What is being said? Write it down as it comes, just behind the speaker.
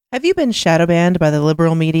Have you been shadow banned by the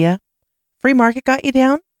liberal media? Free market got you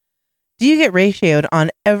down? Do you get ratioed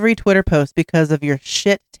on every Twitter post because of your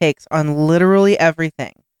shit takes on literally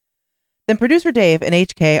everything? Then producer Dave and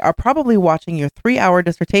HK are probably watching your 3-hour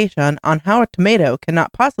dissertation on how a tomato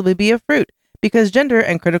cannot possibly be a fruit because gender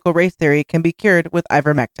and critical race theory can be cured with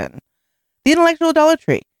ivermectin. The Intellectual Dollar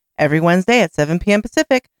Tree, every Wednesday at 7 p.m.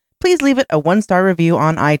 Pacific. Please leave it a 1-star review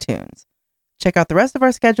on iTunes. Check out the rest of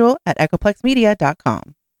our schedule at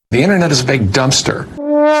echoplexmedia.com. The internet is a big dumpster.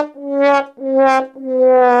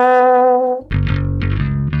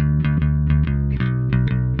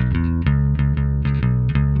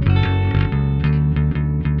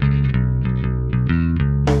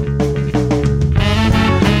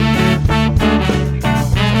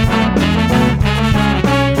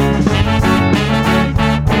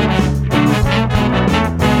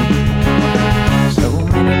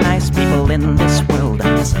 In this world,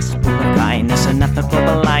 cesspool of kindness and ethical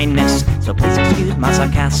blindness. So please excuse my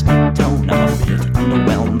sarcastic tone. I'm a bit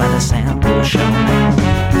underwhelmed by the sample shown.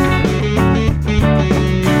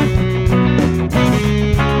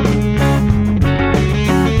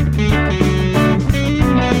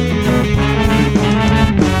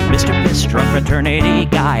 Mr. Piss-Drunk fraternity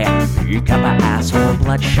guy, you got my ass full of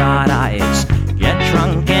bloodshot eyes. Get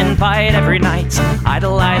drunk and fight every night.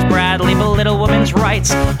 Idolize Bradley, belittle women's rights.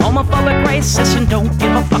 Homophobic, racist, and don't give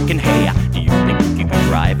a fucking hey. Do you think you can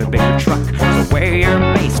drive a bigger truck? So wear your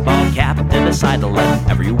baseball cap to decide to let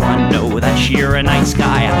everyone know that you're a nice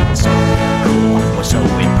guy. So cool, we're so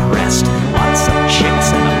impressed. Lots of chicks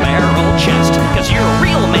in a barrel chest. Cause you're a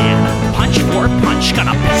real man. Punch for punch,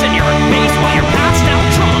 gonna piss in your face while you're passed out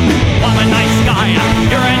drunk. I'm a nice guy,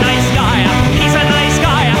 you're a nice guy. He's a nice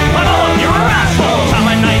guy, but all of you are assholes. I'm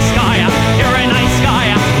a nice guy, you're a nice guy.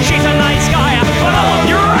 She's a nice guy, but all of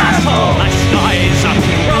you are assholes. Nice guys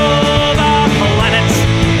rule the planets.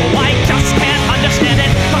 I just can't understand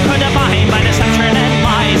it. But could divine by deception and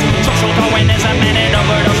lies. Social Darwinism and an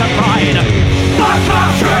overdose of pride. Fuck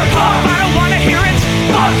off, jerk off. I don't wanna hear it.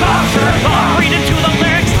 Fuck off, jerk off. Read into the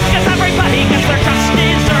lyrics, cause everybody gets their just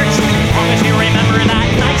desserts. As long as you remember that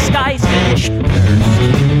nice guys finish first.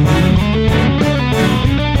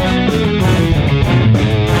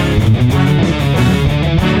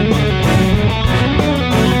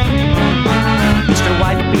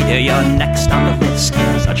 You're next on the list.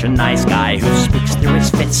 Such a nice guy who speaks through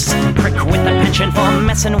his fists. Prick with a penchant for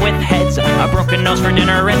messing with heads. A broken nose for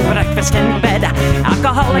dinner and breakfast in bed.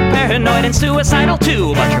 Alcoholic, paranoid, and suicidal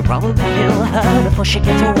too. But you're probably ill her before she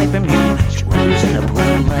gets away from you. She rolls in a pool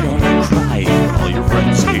of blood and crying. All your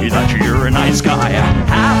friends say that you're a nice guy.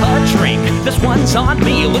 Have a drink, this one's on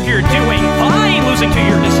me. Look, you're doing fine, losing to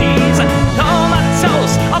your disease.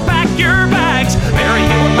 Comatose, I'll pack your bags. Bury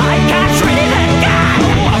you like cats ready to gag.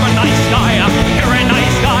 I'm a nice guy, you're a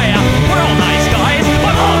nice guy. We're all nice guys,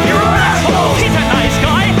 but all of you are assholes. He's a nice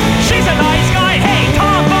guy, she's a nice guy. Hey,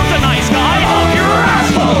 Tom Bone's a nice guy. All of you are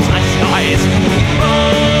assholes. Nice guys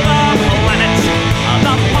rule the planet.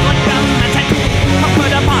 The public lamented.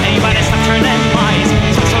 Put a body by deception and lies.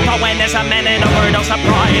 Social Darwinism and an overdose of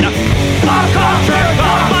pride. Fuck off, jerk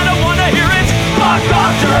off. I don't wanna hear it. Fuck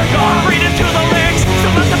off, jerk off. Read into the lyrics. So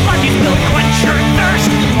let the bloody spill quench your thirst.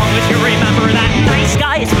 As long as you remember that nice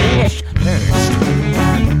guys finish first.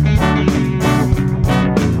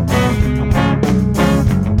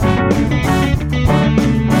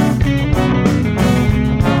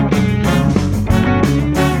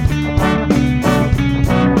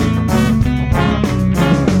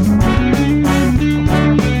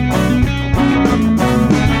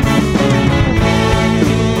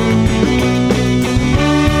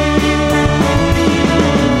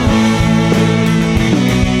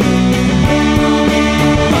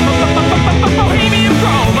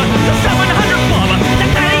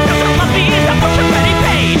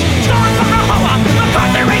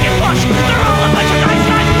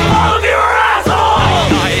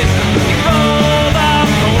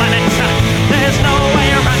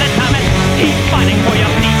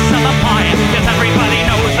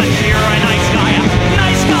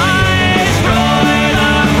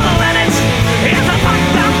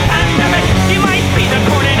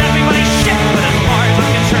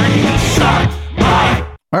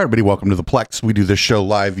 Everybody, welcome to the Plex. We do this show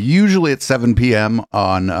live usually at 7 p.m.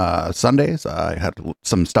 on Sundays. I had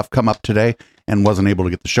some stuff come up today and wasn't able to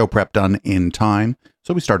get the show prep done in time,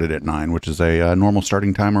 so we started at 9, which is a normal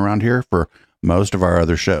starting time around here for most of our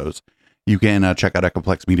other shows. You can check out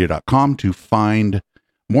echoplexmedia.com to find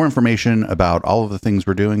more information about all of the things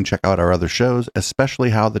we're doing. Check out our other shows, especially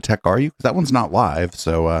How the Tech Are You, because that one's not live,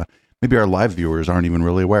 so maybe our live viewers aren't even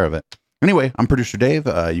really aware of it. Anyway, I'm producer Dave.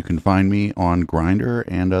 You can find me on Grindr,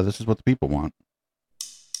 and this is what the people want.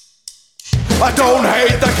 I don't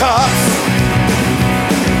hate the cops.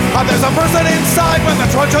 There's a person inside when the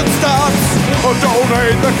truncheon stops. Oh, don't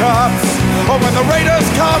hate the cops. Oh, when the raiders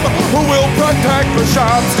come, who will protect the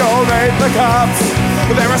shops? Don't hate the cops.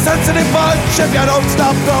 They're a sensitive bunch if you don't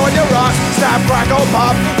stop throwing your rocks. Snap, crackle,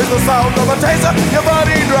 pop is the sound of a taser. Your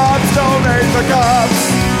body drops. Don't hate the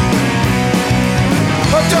cops.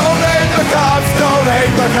 Oh, don't hate the cops. Don't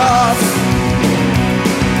hate the cops.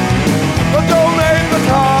 Oh, don't hate the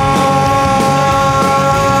cops.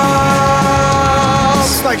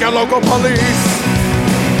 Like your local police,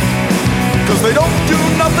 cause they don't do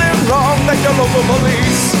nothing wrong. Like your local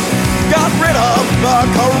police got rid of the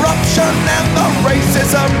corruption and the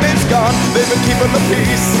racism is gone. They've been keeping the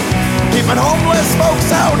peace, keeping homeless folks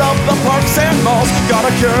out of the parks and malls. Got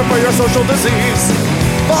a cure for your social disease.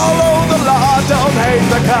 Follow the law, don't hate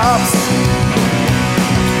the cops.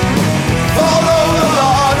 Follow the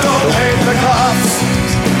law, don't hate the cops.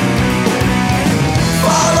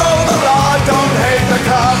 Follow the law, don't hate the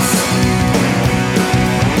cops.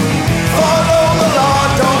 Follow the law,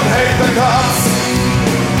 don't hate the cops.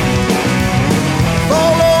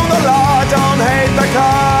 Follow the law, don't hate the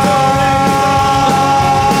cops.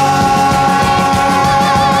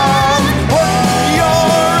 Put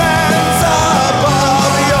your hands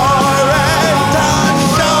above your head and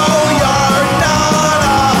show you're not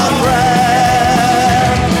afraid.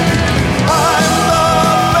 I'm the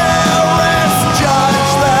fairest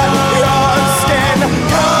judge that your skin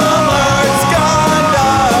color's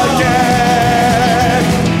gonna get.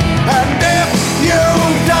 And if you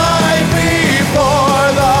die before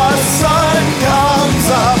the sun comes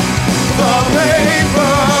up, the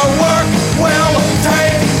paperwork will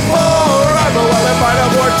take forever. Well, it might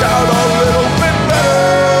have worked out a little bit better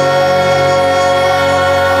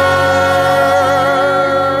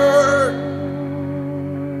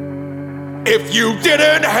if you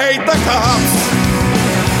didn't hate the cops.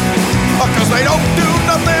 Cause they don't do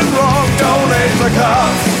nothing wrong. Don't hate the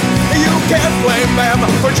cops. You can't blame them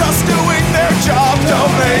for just doing their job.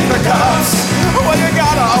 Don't hate the cops. Well, you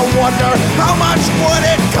gotta wonder, how much would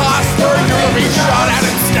it cost for you to be shot at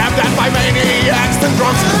and stabbed at by maniacs and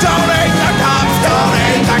drunks? Don't hate the cops. Don't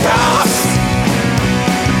hate the cops.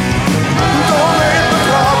 Don't hate the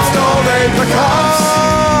cops. Don't hate the cops.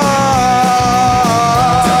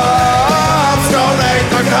 Don't hate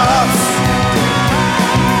the cops.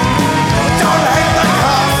 Don't hate the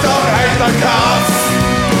cops. Don't hate the cops.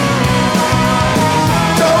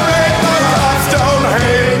 Don't hate the cops. Don't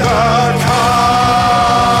hate the cops.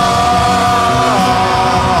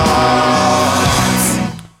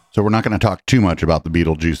 So we're not going to talk too much about the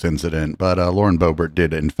Beetlejuice incident, but Lauren Boebert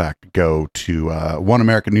did, in fact, go to One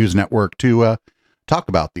American News Network to talk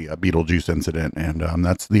about the Beetlejuice incident. And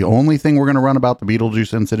that's the only thing we're going to run about the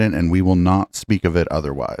Beetlejuice incident, and we will not speak of it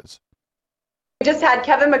otherwise. We just had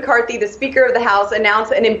Kevin McCarthy, the Speaker of the House, announce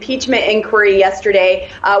an impeachment inquiry yesterday.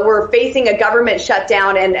 We're facing a government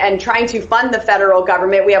shutdown and trying to fund the federal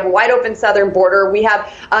government. We have a wide open southern border. We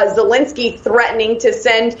have Zelensky threatening to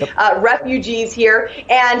send refugees here.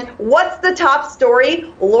 And what's the top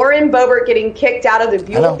story? Lauren Boebert getting kicked out of the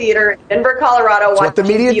Buell Theater in Denver, Colorado. It's what the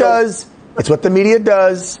media does. It's what the media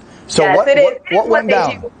does. So yes, what went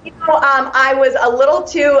down? You know, I was a little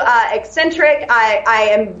too eccentric.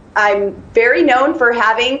 I'm very known for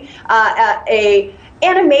having a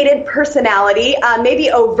animated personality, maybe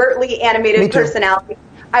overtly animated personality.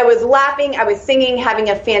 I was laughing, I was singing, having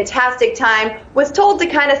a fantastic time, was told to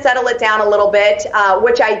kind of settle it down a little bit,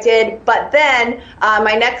 which I did. But then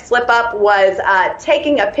my next slip up was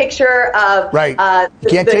taking a picture of you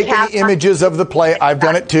can't take any images of the play. I've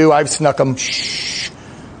done it too. I've snuck them.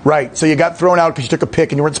 Right. So you got thrown out because you took a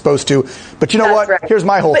pic and you weren't supposed to. But you know what? Right. Here's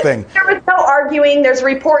my whole thing. There was no arguing. There's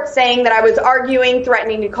reports saying that I was arguing,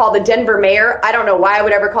 threatening to call the Denver mayor. I don't know why I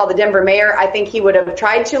would ever call the Denver mayor. I think he would have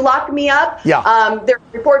tried to lock me up. Yeah. There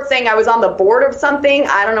were reports saying I was on the board of something.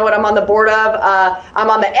 I don't know what I'm on the board of. I'm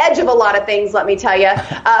on the edge of a lot of things, let me tell you.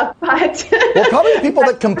 But well, probably the people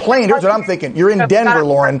that complained. Here's what I'm thinking. You're in Denver,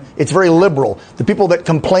 Lauren. It's very liberal. The people that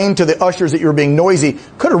complained to the ushers that you were being noisy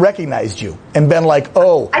could have recognized you and been like,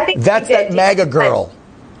 oh, that's that MAGA girl.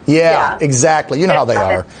 Yeah, exactly. You know how they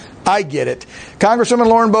are. I get it. Congresswoman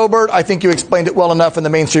Lauren Boebert, I think you explained it well enough, and the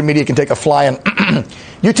mainstream media can take a fly. And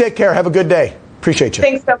you take care. Have a good day. Appreciate you.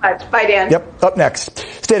 Thanks so much. Bye, Dan. Yep. Up next,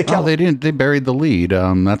 State of California. They buried the lead.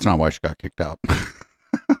 That's not why she got kicked out.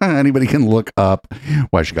 Anybody can look up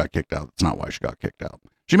why she got kicked out. That's not why she got kicked out.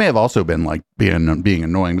 She may have also been like being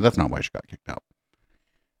annoying, but that's not why she got kicked out.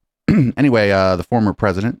 Anyway, the former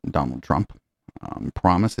president, Donald Trump,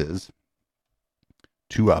 promises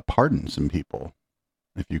to pardon some people,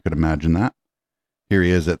 if you could imagine that. Here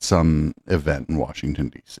he is at some event in Washington,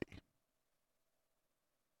 D.C.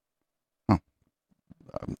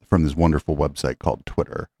 From this wonderful website called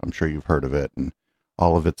Twitter. I'm sure you've heard of it and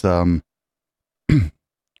all of its all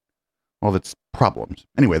of its problems.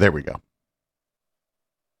 Anyway, there we go.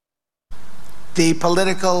 The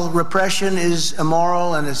political repression is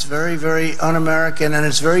immoral and it's very, very un-American, and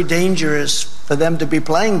it's very dangerous for them to be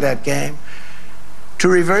playing that game. To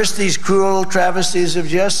reverse these cruel travesties of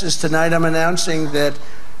justice, tonight I'm announcing that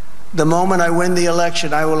the moment I win the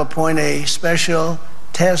election, I will appoint a special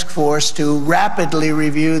task force to rapidly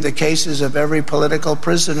review the cases of every political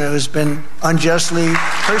prisoner who's been unjustly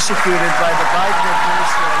persecuted by the Biden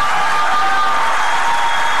administration.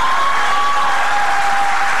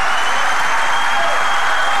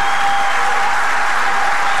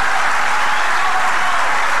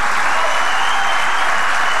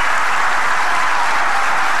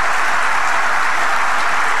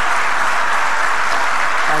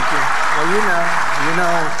 Thank you. Well,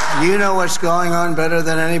 you know what's going on better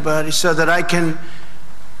than anybody, so that I can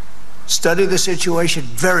study the situation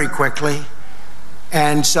very quickly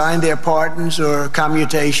and sign their pardons or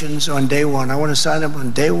commutations on day one. I want to sign them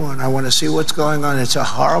on day one. I want to see what's going on. It's a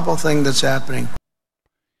horrible thing that's happening.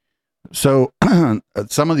 So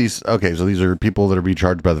some of these, okay, so these are people that are being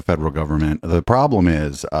charged by the federal government. The problem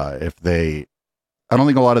is I don't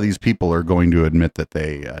think a lot of these people are going to admit that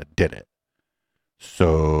they did it.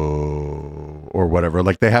 So, or whatever,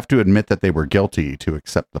 like they have to admit that they were guilty to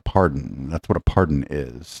accept the pardon. That's what a pardon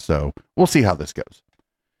is. So we'll see how this goes.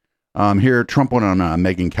 Here, Trump went on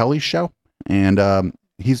Megyn Kelly's show, and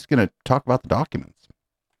he's going to talk about the documents.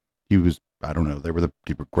 He was, I don't know, they were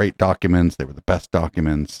great documents. They were the best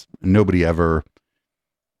documents. Nobody ever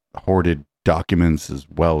hoarded documents as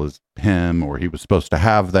well as him, or he was supposed to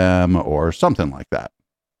have them, or something like that.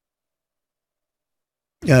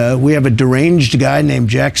 We have a deranged guy named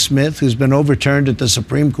Jack Smith who's been overturned at the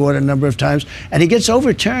Supreme Court a number of times. And he gets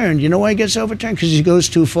overturned. You know why he gets overturned? Because he goes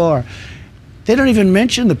too far. They don't even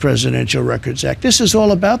mention the Presidential Records Act. This is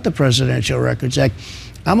all about the Presidential Records Act.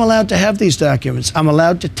 I'm allowed to have these documents. I'm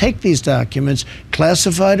allowed to take these documents,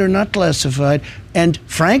 classified or not classified. And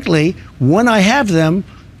frankly, when I have them,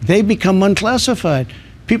 they become unclassified.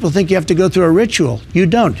 People think you have to go through a ritual. You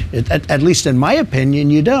don't. At least in my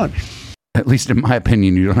opinion, you don't. At least in my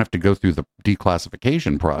opinion, you don't have to go through the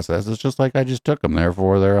declassification process. It's just like I just took them,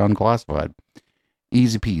 therefore they're unclassified.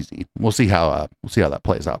 Easy peasy. We'll see how that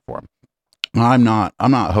plays out for him. I'm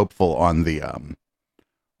not hopeful on the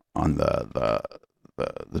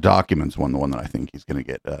documents one. The one that I think he's going to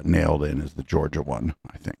get nailed in is the Georgia one,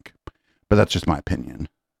 I think. But that's just my opinion,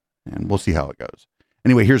 and we'll see how it goes.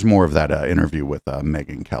 Anyway, here's more of that interview with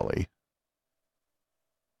Megyn Kelly.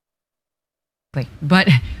 But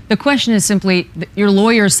the question is simply, your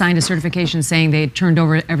lawyers signed a certification saying they had turned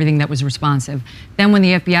over everything that was responsive. Then when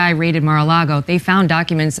the FBI raided Mar-a-Lago, they found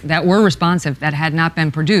documents that were responsive that had not been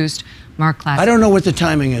produced, marked classified. I don't know what the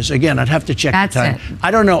timing is. Again, I'd have to check the time. That's it. I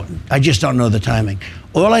don't know. I just don't know the timing.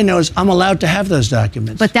 All I know is I'm allowed to have those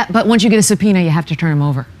documents. But once you get a subpoena, you have to turn them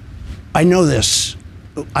over. I know this.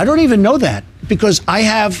 I don't even know that because I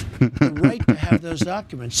have the right to have those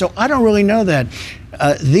documents. So I don't really know that.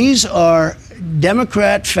 These are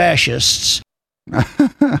Democrat fascists. I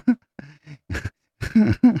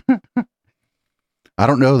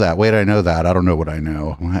don't know that. Wait, I know that. I don't know what I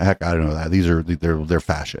know. Heck, I don't know that. They're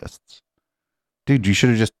fascists. Dude, you should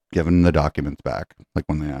have just given the documents back, like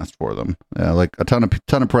when they asked for them. Like a ton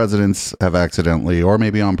of presidents have accidentally, or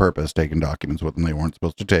maybe on purpose, taken documents with them they weren't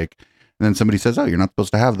supposed to take. And then somebody says, "Oh, you're not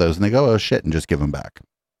supposed to have those," and they go, "Oh shit," and just give them back.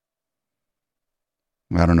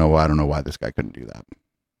 I don't know why this guy couldn't do that.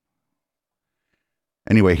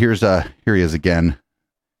 Anyway, here he is again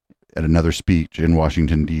at another speech in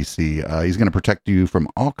Washington, D.C. He's going to protect you from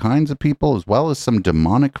all kinds of people as well as some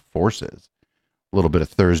demonic forces. A little bit of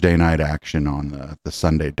Thursday night action on the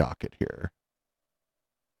Sunday docket here.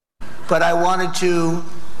 But I wanted to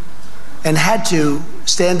and had to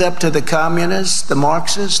stand up to the communists, the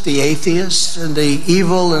Marxists, the atheists, and the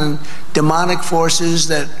evil and demonic forces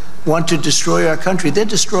that want to destroy our country. They're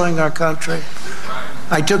destroying our country.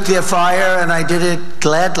 I took their fire and I did it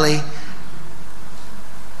gladly.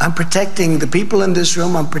 I'm protecting the people in this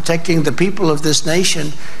room. I'm protecting the people of this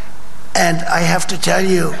nation. And I have to tell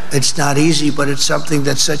you, it's not easy, but it's something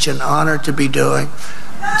that's such an honor to be doing.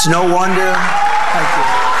 It's no wonder. Thank you.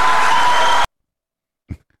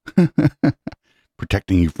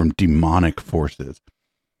 Protecting you from demonic forces.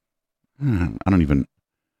 I don't even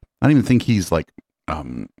think he's like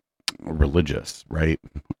religious, right?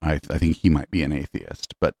 I think he might be an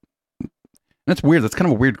atheist, but That's weird. That's kind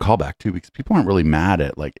of a weird callback too, because people aren't really mad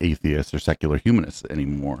at like atheists or secular humanists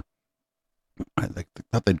anymore. I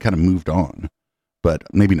thought they'd kind of moved on, but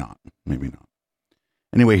maybe not. Maybe not.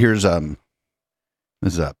 Anyway, here's this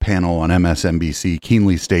is a panel on MSNBC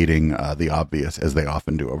keenly stating the obvious, as they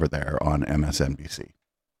often do over there on MSNBC.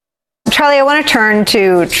 Charlie, I want to turn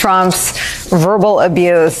to Trump's verbal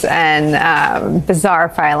abuse and bizarre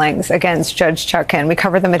filings against Judge Chutkan. We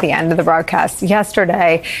covered them at the end of the broadcast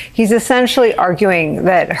yesterday. He's essentially arguing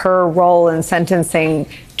that her role in sentencing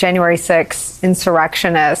January 6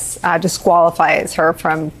 insurrectionists disqualifies her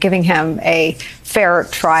from giving him a fair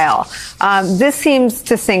trial. This seems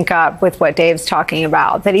to sync up with what Dave's talking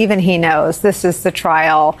about, that even he knows this is the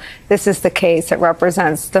trial, this is the case that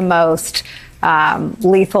represents the most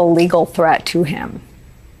lethal legal threat to him.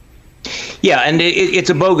 Yeah, and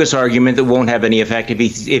it's a bogus argument that won't have any effect.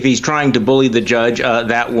 If he's trying to bully the judge,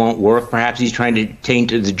 that won't work. Perhaps he's trying to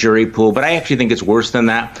taint the jury pool, but I actually think it's worse than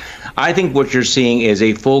that. I think what you're seeing is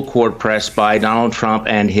a full court press by Donald Trump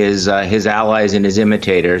and his allies and his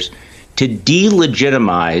imitators to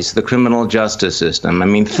delegitimize the criminal justice system. I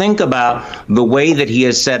mean, think about the way that he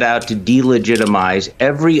has set out to delegitimize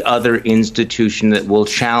every other institution that will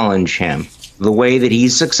challenge him. The way that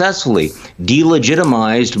he's successfully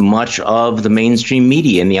delegitimized much of the mainstream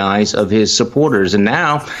media in the eyes of his supporters. And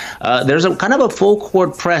now there's a kind of a full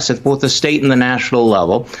court press at both the state and the national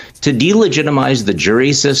level to delegitimize the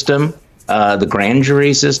jury system, the grand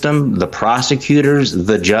jury system, the prosecutors,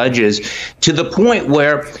 the judges, to the point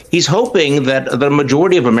where he's hoping that the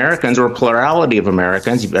majority of Americans, or a plurality of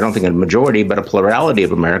Americans, I don't think a majority, but a plurality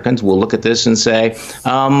of Americans will look at this and say,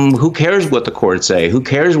 who cares what the courts say? Who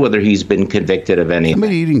cares whether he's been convicted of anything?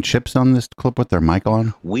 Somebody eating chips on this clip with their mic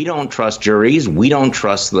on? We don't trust juries. We don't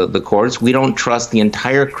trust the courts. We don't trust the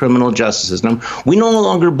entire criminal justice system. We no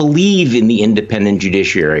longer believe in the independent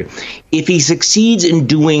judiciary. If he succeeds in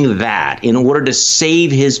doing that, in order to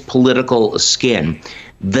save his political skin,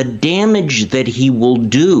 the damage that he will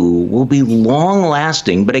do will be long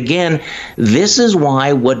lasting. But again, this is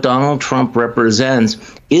why what Donald Trump represents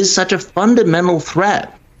is such a fundamental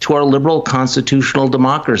threat to our liberal constitutional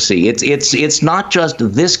democracy. It's not just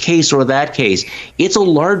this case or that case. It's a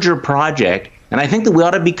larger project. And I think that we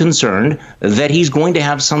ought to be concerned that he's going to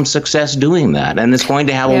have some success doing that, and it's going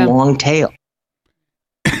to have a long tail.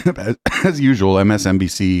 As usual,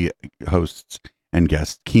 MSNBC hosts and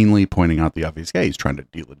guests keenly pointing out the obvious. Yeah, he's trying to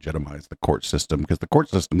delegitimize the court system because the court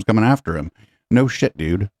system's coming after him. No shit,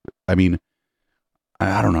 dude. I mean,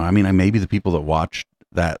 I don't know. I mean, maybe the people that watch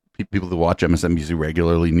MSNBC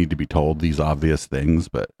regularly need to be told these obvious things,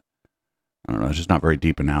 but I don't know. It's just not very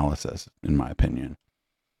deep analysis, in my opinion.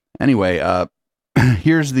 Anyway,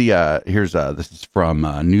 this is from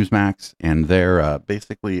Newsmax, and they're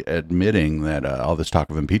basically admitting that all this talk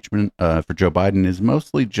of impeachment for Joe Biden is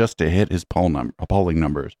mostly just to hit his polling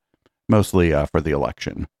numbers, mostly for the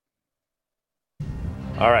election.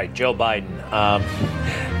 All right, Joe Biden.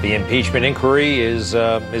 The impeachment inquiry is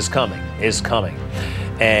coming,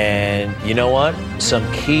 and you know what?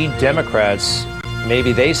 Some key Democrats,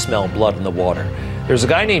 maybe they smell blood in the water. There's a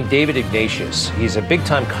guy named David Ignatius. He's a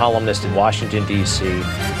big-time columnist in Washington, D.C.,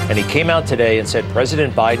 and he came out today and said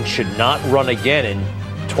President Biden should not run again in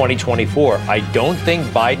 2024. I don't think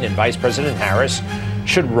Biden and Vice President Harris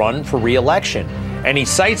should run for re-election. And he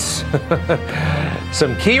cites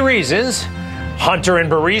some key reasons: Hunter and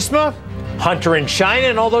Burisma, Hunter and China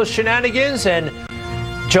and all those shenanigans, and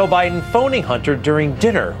Joe Biden phoning Hunter during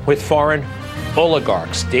dinner with foreign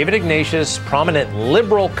oligarchs. David Ignatius, prominent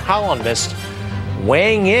liberal columnist,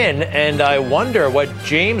 weighing in, and I wonder what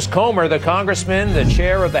James Comer, the congressman, the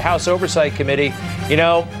chair of the House Oversight Committee,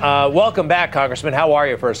 welcome back, Congressman. How are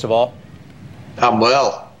you, first of all? I'm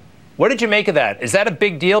well. What did you make of that? Is that a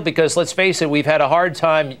big deal? Because let's face it, you've had a hard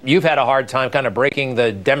time kind of breaking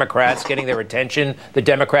the Democrats, getting their attention, the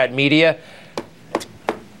Democrat media.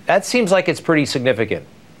 That seems like it's pretty significant.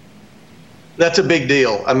 That's a big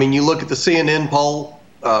deal. I mean, you look at the CNN poll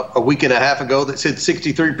a week and a half ago that said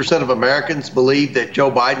 63% of Americans believe that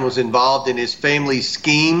Joe Biden was involved in his family's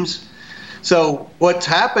schemes. So what's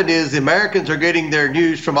happened is the Americans are getting their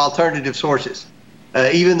news from alternative sources.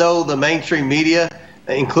 Even though the mainstream media,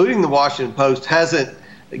 including the Washington Post, hasn't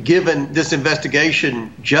given this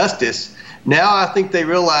investigation justice, now I think they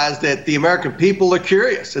realize that the American people are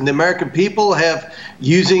curious, and the American people have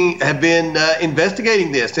been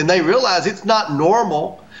investigating this, and they realize it's not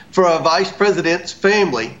normal for a vice president's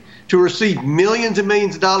family to receive millions and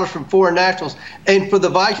millions of dollars from foreign nationals, and for the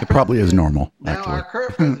vice president, probably is normal, now our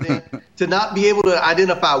current president, to not be able to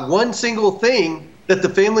identify one single thing that the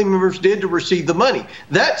family members did to receive the money.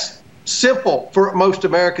 That's simple for most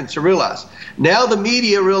Americans to realize. Now the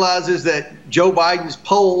media realizes that Joe Biden's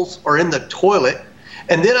polls are in the toilet.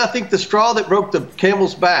 And then I think the straw that broke the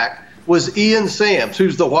camel's back was Ian Sams,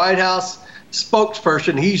 who's the White House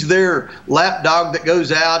spokesperson. He's their lapdog that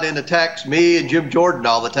goes out and attacks me and Jim Jordan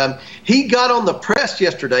all the time. He got on the press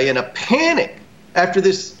yesterday in a panic after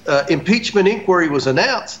this impeachment inquiry was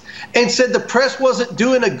announced and said the press wasn't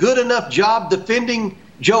doing a good enough job defending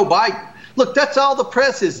Joe Biden. Look, that's all the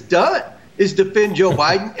press has done is defend Joe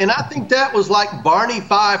Biden. And I think that was like Barney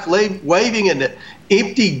Fife waving an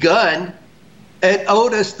empty gun at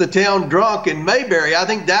Otis, the town drunk in Mayberry. I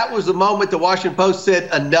think that was the moment the Washington Post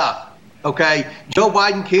said enough. Okay, Joe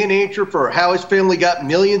Biden can't answer for how his family got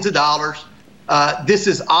millions of dollars. This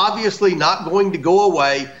is obviously not going to go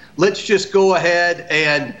away. Let's just go ahead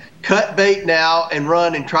and cut bait now and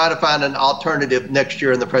run and try to find an alternative next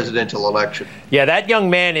year in the presidential election. Yeah, that young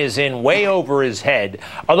man is in way over his head.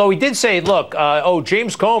 Although he did say, look,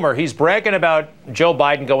 James Comer, he's bragging about Joe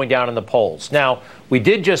Biden going down in the polls. Now, we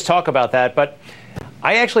did just talk about that, but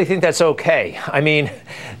I actually think that's okay. I mean,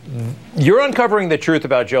 you're uncovering the truth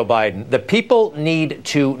about Joe Biden. The people need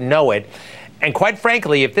to know it. And quite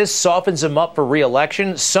frankly, if this softens him up for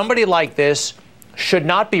re-election, somebody like this should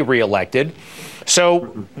not be re-elected.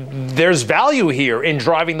 So there's value here in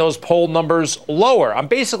driving those poll numbers lower. I'm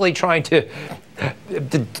basically trying to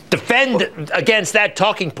defend against that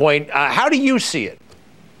talking point. How do you see it?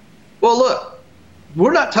 Well, look,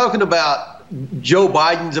 we're not talking about Joe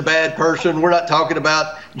Biden's a bad person. We're not talking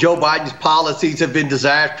about Joe Biden's policies have been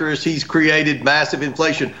disastrous. He's created massive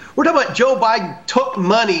inflation. We're talking about Joe Biden took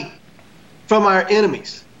money from our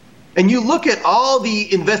enemies. And you look at all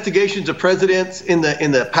the investigations of presidents in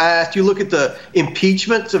the past, you look at the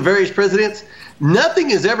impeachments of various presidents, nothing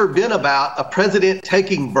has ever been about a president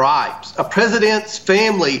taking bribes, a president's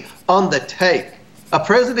family on the take, a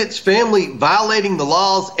president's family violating the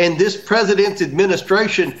laws, and this president's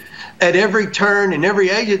administration at every turn and every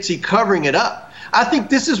agency covering it up. I think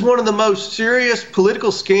this is one of the most serious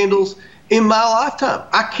political scandals in my lifetime.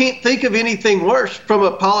 I can't think of anything worse from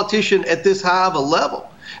a politician at this high of a level.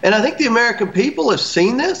 And I think the American people have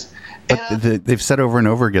seen this. But they've said over and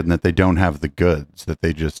over again that they don't have the goods, that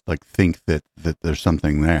they just like think that there's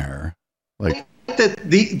something there. Like that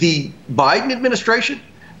the Biden administration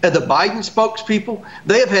and the Biden spokespeople,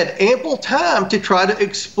 they have had ample time to try to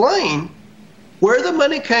explain where the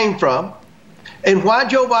money came from and why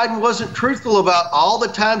Joe Biden wasn't truthful about all the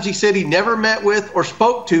times he said he never met with or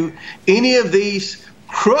spoke to any of these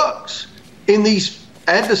crooks in these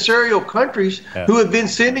adversarial countries who have been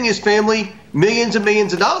sending his family millions and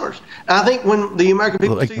millions of dollars. I think when the American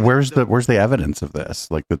people like, where's the evidence of this?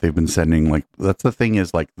 Like that they've been sending, like, that's the thing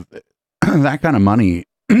is like that kind of money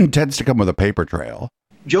tends to come with a paper trail.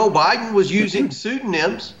 Joe Biden was using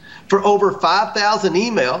pseudonyms for over 5,000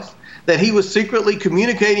 emails that he was secretly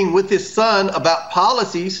communicating with his son about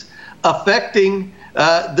policies affecting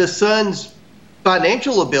the son's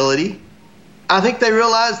financial ability. I think they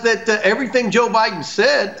realized that everything Joe Biden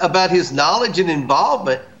said about his knowledge and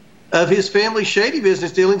involvement of his family's shady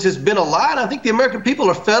business dealings has been a lie. And I think the American people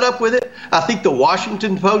are fed up with it. I think the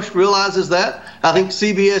Washington Post realizes that. I think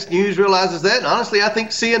CBS News realizes that. And honestly, I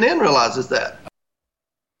think CNN realizes that.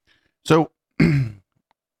 So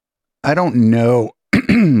I don't know.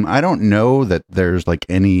 I don't know that there's like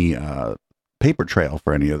any paper trail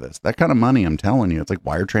for any of this. That kind of money, I'm telling you, it's like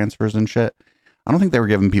wire transfers and shit. I don't think they were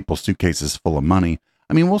giving people suitcases full of money.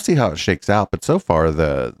 I mean, we'll see how it shakes out, but so far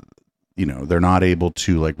they're not able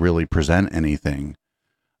to like really present anything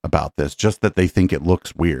about this, just that they think it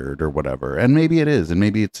looks weird or whatever. And maybe it is, and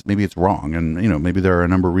maybe it's wrong. And, maybe there are a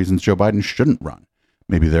number of reasons Joe Biden shouldn't run.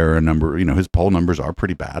 Maybe there are a number, his poll numbers are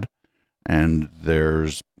pretty bad. And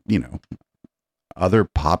there's, other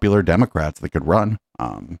popular Democrats that could run.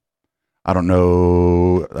 I don't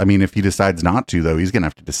know. I mean, if he decides not to, though, he's going to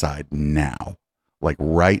have to decide now. Like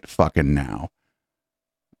right fucking now.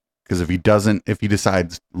 Because if he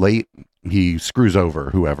decides late, he screws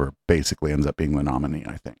over whoever basically ends up being the nominee,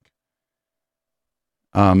 I think.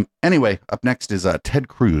 Anyway, up next is Ted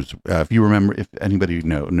Cruz. If you remember, if anybody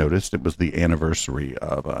noticed, it was the anniversary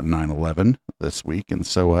of 9/11 this week. And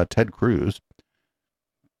so Ted Cruz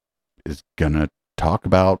is going to talk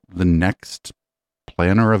about the next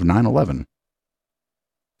planner of 9/11.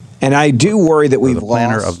 And I do worry that we've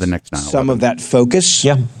lost of the next some of that focus.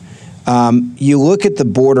 Yeah. You look at the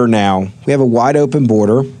border now. We have a wide open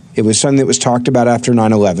border. It was something that was talked about after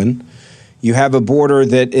 9/11. You have a border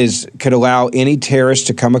that could allow any terrorist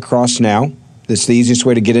to come across now. That's the easiest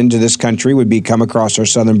way to get into this country would be come across our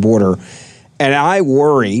southern border. And I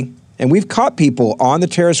worry, and we've caught people on the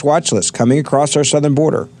terrorist watch list coming across our southern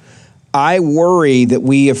border. I worry that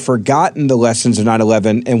we have forgotten the lessons of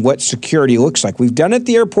 9/11 and what security looks like. We've done it at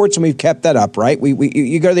the airports and we've kept that up, right?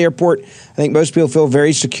 You go to the airport, I think most people feel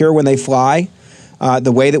very secure when they fly.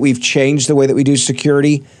 The way that we've changed the way that we do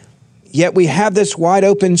security, yet we have this wide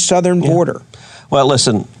open southern border. Well,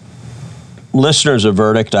 listen, listeners of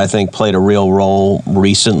Verdict, I think, played a real role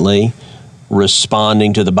recently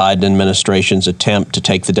responding to the Biden administration's attempt to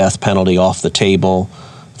take the death penalty off the table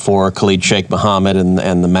for Khalid Sheikh Mohammed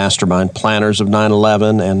and the mastermind planners of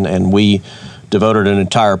 9/11. And we devoted an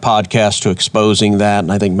entire podcast to exposing that.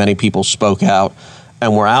 And I think many people spoke out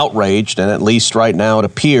and were outraged. And at least right now it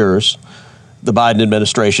appears the Biden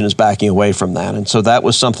administration is backing away from that. And so that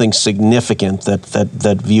was something significant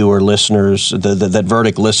that viewer listeners, that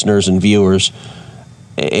Verdict listeners and viewers,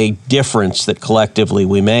 a difference that collectively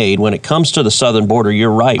we made. When it comes to the southern border,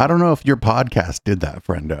 you're right. I don't know if your podcast did that,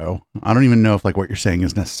 friendo. I don't even know if what you're saying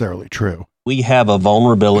is necessarily true. We have a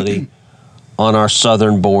vulnerability on our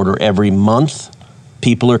southern border every month.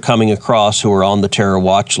 People are coming across who are on the terror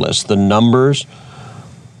watch list. The numbers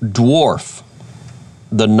dwarf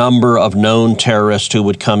the number of known terrorists who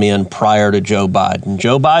would come in prior to Joe Biden.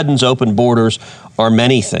 Joe Biden's open borders are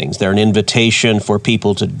many things. They're an invitation for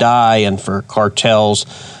people to die and for cartels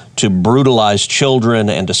to brutalize children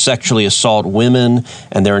and to sexually assault women.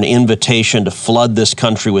 And they're an invitation to flood this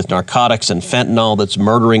country with narcotics and fentanyl that's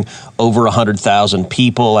murdering over 100,000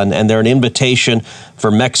 people. And they're an invitation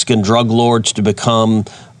for Mexican drug lords to become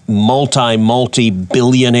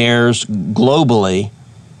multi-billionaires globally.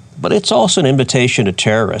 But it's also an invitation to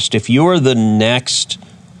terrorists. If you're the next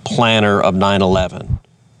planner of 9/11,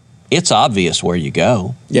 it's obvious where you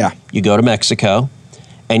go. Yeah. You go to Mexico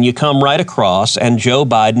and you come right across, and Joe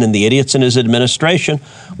Biden and the idiots in his administration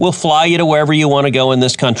will fly you to wherever you want to go in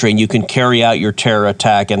this country, and you can carry out your terror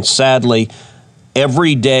attack. And sadly,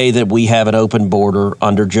 every day that we have an open border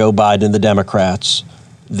under Joe Biden and the Democrats,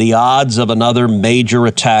 the odds of another major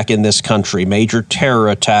attack in this country, major terror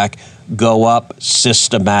attack, go up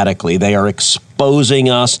systematically. They are exposing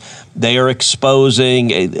us. They are exposing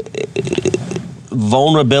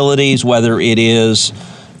vulnerabilities, whether it is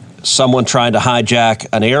someone trying to hijack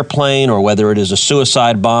an airplane or whether it is a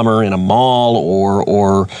suicide bomber in a mall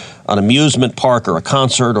or an amusement park or a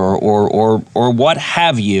concert or what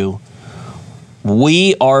have you.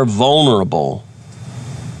 We are vulnerable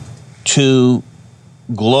to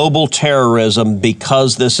global terrorism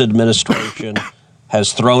because this administration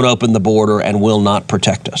has thrown open the border and will not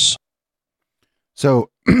protect us. So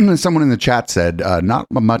someone in the chat said not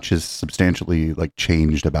much has substantially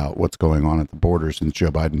changed about what's going on at the border since Joe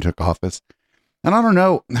Biden took office. And I don't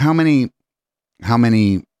know how many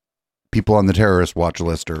people on the terrorist watch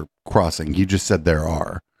list are crossing. You just said there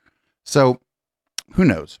are. So who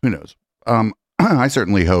knows? I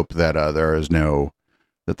certainly hope that there is no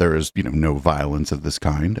violence of this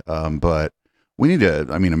kind. But we need to,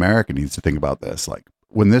 America needs to think about this.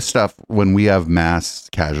 When we have mass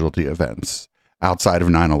casualty events outside of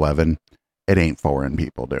 9/11, it ain't foreign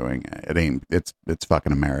people doing it. It's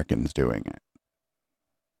fucking Americans doing it.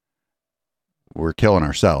 We're killing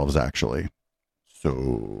ourselves, actually.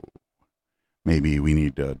 So maybe we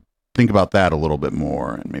need to think about that a little bit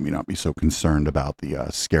more and maybe not be so concerned about the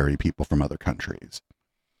scary people from other countries.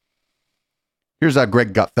 Here's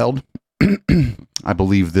Greg Gutfeld. I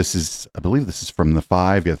believe this is from the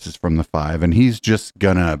 5. Yes, it's from the 5, and he's just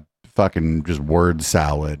gonna fucking just word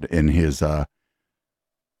salad in his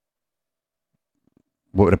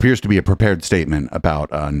what appears to be a prepared statement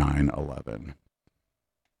about 9/11.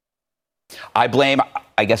 I blame,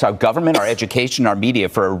 our government, our education, our media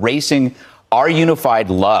for erasing our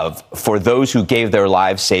unified love for those who gave their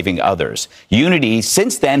lives saving others. Unity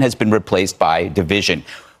since then has been replaced by division.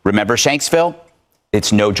 Remember Shanksville?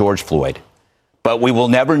 It's no George Floyd. But we will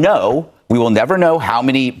never know how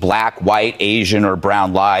many black, white, Asian, or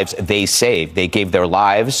brown lives they saved. They gave their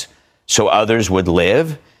lives so others would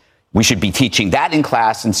live. We should be teaching that in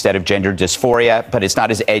class instead of gender dysphoria, but it's not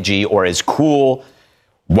as edgy or as cool.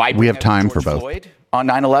 Why we have time George for both. Floyd on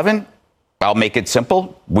 9/11? I'll make it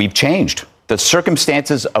simple. We've changed. The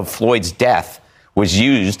circumstances of Floyd's death was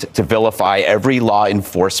used to vilify every law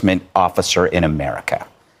enforcement officer in America.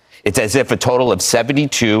 It's as if a total of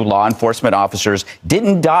 72 law enforcement officers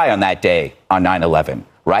didn't die on that day on 9/11,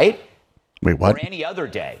 right? Wait, what? Or any other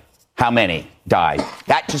day. How many died?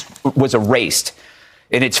 That just was erased.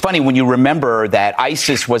 And it's funny when you remember that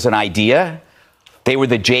ISIS was an idea. They were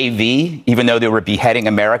the JV, even though they were beheading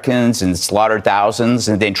Americans and slaughtered thousands.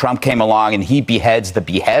 And then Trump came along and he beheads the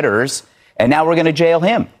beheaders. And now we're going to jail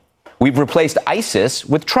him. We've replaced ISIS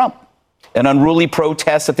with Trump. An unruly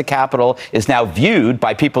protest at the Capitol is now viewed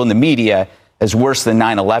by people in the media as worse than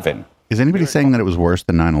 9/11. Is anybody saying that it was worse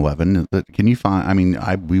than 9/11? Can you find? I mean,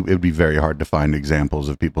 it would be very hard to find examples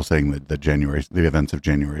of people saying that the events of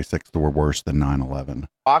January 6th were worse than 9/11.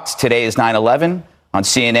 Fox, today is 9/11 on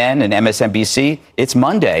CNN and MSNBC. It's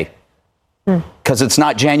Monday because it's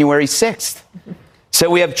not January 6th. So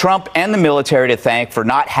we have Trump and the military to thank for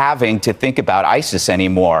not having to think about ISIS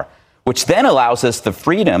anymore, which then allows us the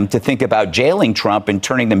freedom to think about jailing Trump and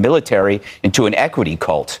turning the military into an equity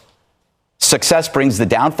cult. Success brings the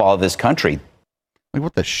downfall of this country. Like,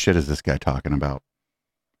 what the shit is this guy talking about?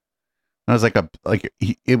 That was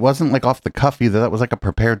it wasn't like off the cuff either. That was like a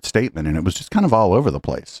prepared statement, and it was just kind of all over the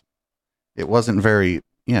place. It wasn't very,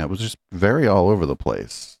 it was just very all over the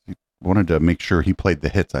place. He wanted to make sure he played the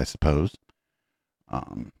hits, I suppose.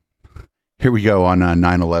 Here we go on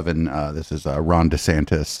 9/11. This is Ron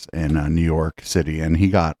DeSantis in New York City, and he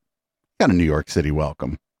got a New York City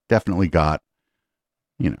welcome. Definitely got,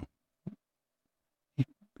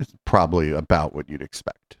 it's probably about what you'd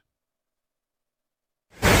expect.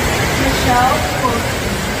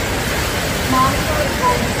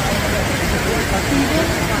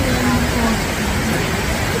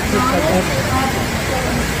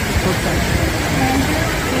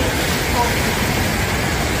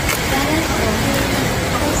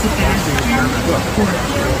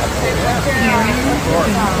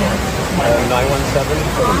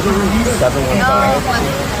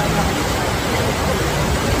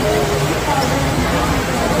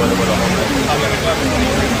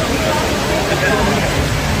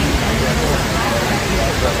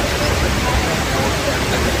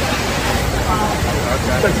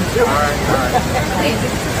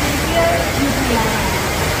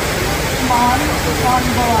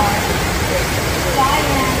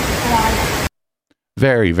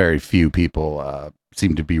 Very, very few people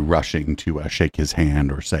seem to be rushing to shake his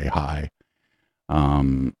hand or say hi.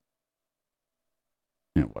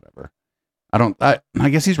 Whatever. I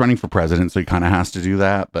guess he's running for president, so he kind of has to do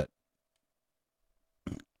that, but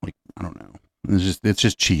I don't know. It's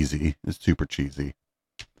just cheesy. It's super cheesy.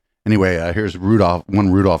 Anyway, here's Rudolph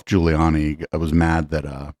Giuliani was mad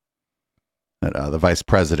that the vice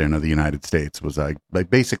president of the United States was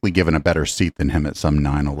basically given a better seat than him at some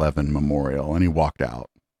 9/11 memorial, and he walked out.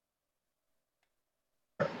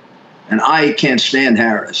 And I can't stand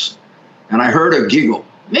Harris. And I heard a giggle.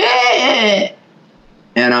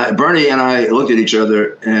 And Bernie and I looked at each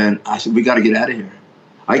other, and I said, we got to get out of here.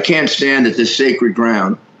 I can't stand at this sacred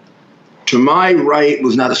ground. To my right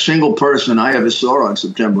was not a single person I ever saw on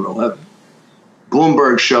September 11th.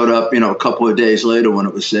 Bloomberg showed up, a couple of days later when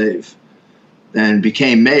it was safe, and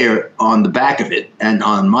became mayor on the back of it and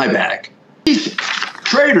on my back. These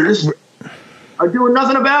traitors are doing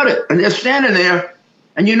nothing about it. And they're standing there.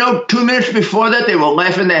 And 2 minutes before that, they were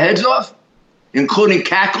laughing their heads off, including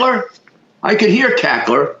Cackler. I could hear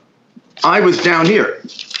Cackler. I was down here.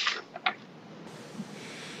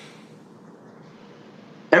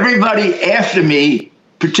 Everybody after me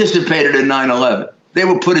participated in 9/11. They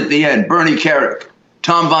were put at the end. Bernie Kerik,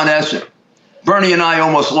 Tom Von Essen. Bernie and I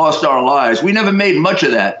almost lost our lives. We never made much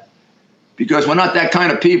of that because we're not that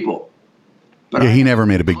kind of people. But he never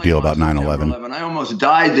made a big deal about 9/11. I almost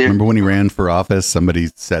died there. Remember when he ran for office? Somebody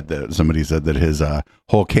said that his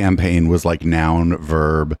whole campaign was like noun,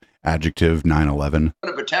 verb, adjective, 9/11.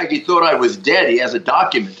 He thought I was dead. He has a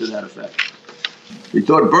document to that effect. He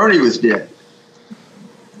thought Bernie was dead.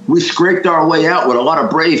 We scraped our way out with a lot of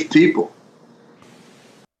brave people.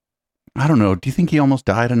 I don't know. Do you think he almost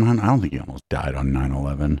died on 9/11? I don't think he almost died on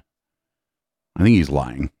 9/11. I think he's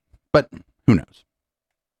lying, but who knows?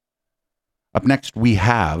 Up next, we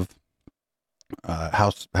have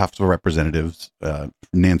House of Representatives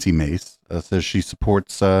Nancy Mace says she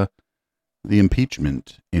supports the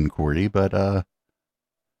impeachment inquiry, but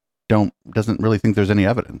doesn't really think there's any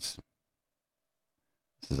evidence.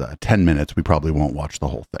 This is 10 minutes. We probably won't watch the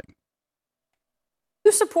whole thing.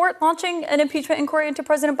 You support launching an impeachment inquiry into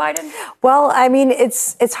President Biden? Well, I mean,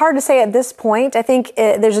 it's hard to say at this point. I think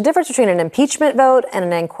there's a difference between an impeachment vote and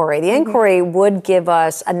an inquiry. The inquiry would give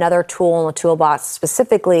us another tool in the toolbox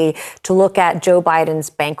specifically to look at Joe Biden's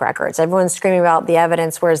bank records. Everyone's screaming about the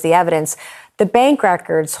evidence. Where's the evidence? The bank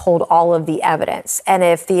records hold all of the evidence. And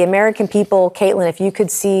if the American people, Caitlin, if you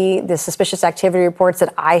could see the suspicious activity reports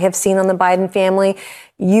that I have seen on the Biden family,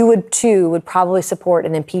 you would probably support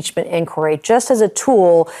an impeachment inquiry just as a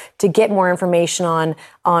tool to get more information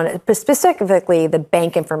on specifically the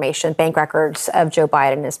bank information, bank records of Joe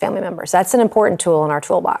Biden and his family members. That's an important tool in our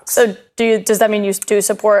toolbox. So does that mean you do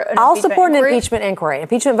support an I'll impeachment support inquiry? an impeachment inquiry.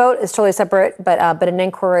 Impeachment vote is totally separate, but an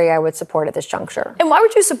inquiry I would support at this juncture. And why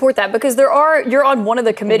would you support that? Because you're on one of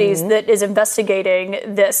the committees that is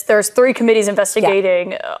investigating this. There's 3 committees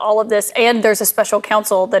investigating all of this, and there's a special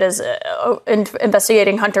counsel that is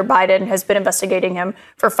investigating Hunter Biden, has been investigating him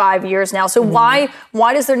for 5 years now. So why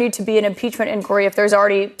does there need to be an impeachment inquiry if there's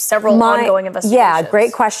already several ongoing investigations? Yeah,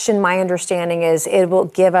 great question. My understanding is it will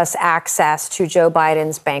give us access to Joe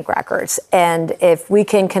Biden's bank records. And if we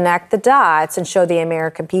can connect the dots and show the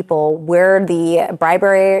American people where the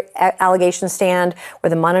bribery allegations stand, where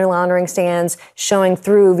the money laundering stands, showing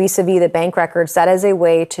through vis-a-vis the bank records, that is a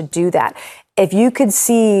way to do that. If you could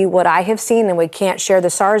see what I have seen, and we can't share the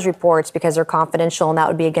SARS reports because they're confidential and that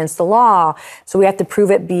would be against the law, so we have to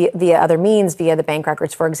prove it via other means, via the bank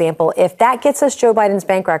records, for example. If that gets us Joe Biden's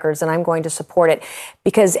bank records, then I'm going to support it,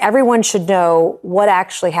 because everyone should know what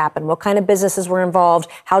actually happened, what kind of businesses were involved,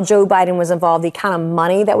 how Joe Biden was involved, the kind of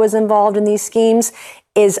money that was involved in these schemes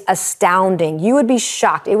is astounding. You would be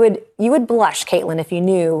shocked. You would blush, Caitlin, if you'd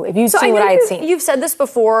seen what I had seen. You've said this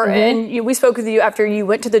before, and we spoke with you after you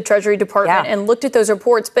went to the Treasury Department and looked at those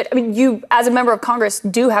reports. But I mean, you, as a member of Congress,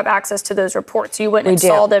 do have access to those reports. You went and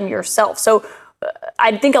saw them yourself. So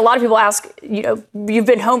I think a lot of people ask, you've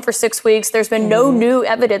been home for 6 weeks. There's been no new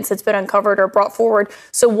evidence that's been uncovered or brought forward.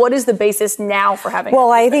 So what is the basis now for having? Well,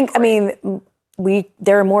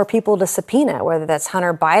 there are more people to subpoena, whether that's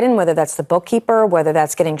Hunter Biden, whether that's the bookkeeper, whether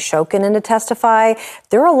that's getting Shokin in to testify.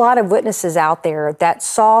 There are a lot of witnesses out there that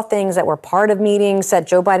saw things that were part of meetings that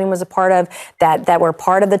Joe Biden was a part of, that were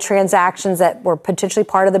part of the transactions, that were potentially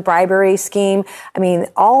part of the bribery scheme. I mean,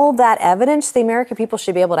 all that evidence the American people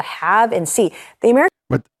should be able to have and see.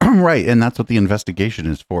 But right, and that's what the investigation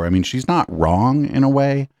is for. I mean, she's not wrong in a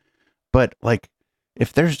way, but like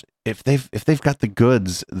if they've got the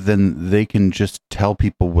goods, then they can just tell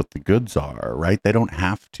people what the goods are, right? They don't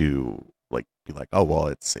have to be like, oh well,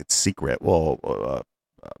 it's secret. Well,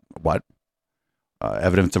 what?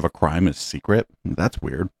 Evidence of a crime is secret? That's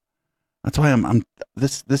weird. That's why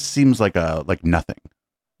this seems like nothing.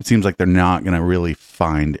 It seems like they're not going to really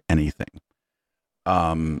find anything.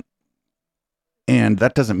 And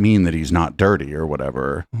that doesn't mean that he's not dirty or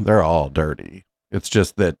whatever. They're all dirty. It's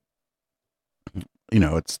just that,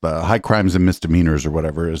 it's the high crimes and misdemeanors or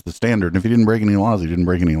whatever is the standard. And if he didn't break any laws, he didn't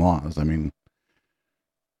break any laws. I mean,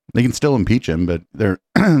 they can still impeach him, but they're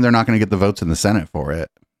not going to get the votes in the Senate for it.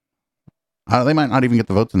 They might not even get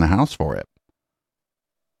the votes in the House for it.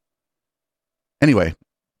 Anyway,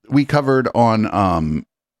 we covered on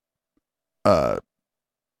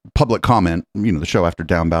public comment, the show after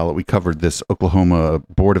Down Ballot, we covered this Oklahoma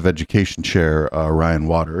Board of Education chair, Ryan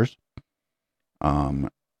Waters.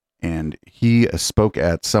 And he spoke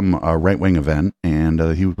at some right-wing event, and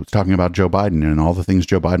he was talking about Joe Biden and all the things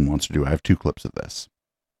Joe Biden wants to do. I have 2 clips of this.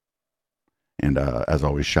 And as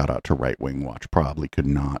always, shout out to Right Wing Watch. Probably could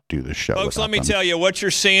not do this show. Folks, let me tell you, what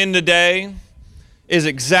you're seeing today is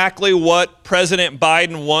exactly what President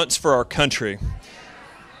Biden wants for our country.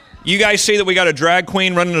 You guys see that we got a drag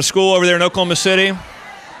queen running a school over there in Oklahoma City?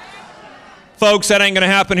 Folks, that ain't going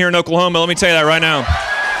to happen here in Oklahoma. Let me tell you that right now.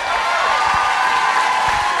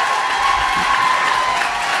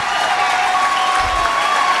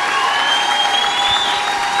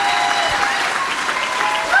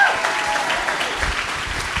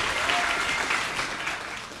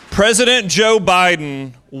 President Joe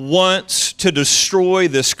Biden wants to destroy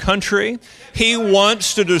this country. He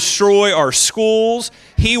wants to destroy our schools.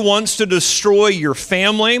 He wants to destroy your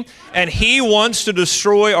family. And he wants to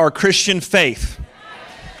destroy our Christian faith.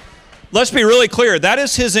 Let's be really clear. That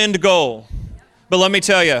is his end goal. But let me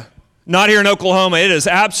tell you, not here in Oklahoma. It is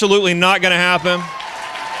absolutely not going to happen.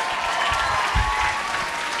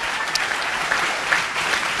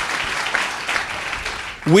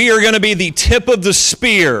 We are going to be the tip of the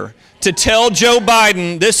spear to tell Joe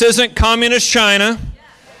Biden this isn't communist China,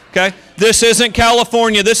 okay? This isn't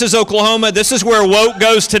California. This is Oklahoma. This is where woke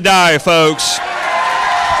goes to die, folks.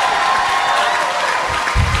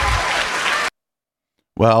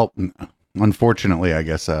 Well, unfortunately, I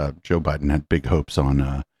guess Joe Biden had big hopes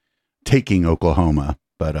on taking Oklahoma,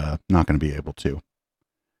 but not going to be able to.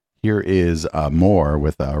 Here is more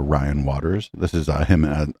with Ryan Waters. This is him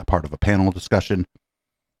a part of a panel discussion.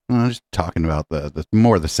 Just talking about the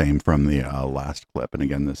more of the same from the last clip. And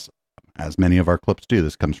again, this, as many of our clips do,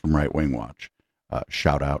 this comes from Right Wing Watch.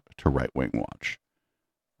 Shout out to Right Wing Watch.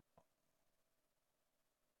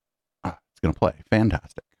 It's going to play.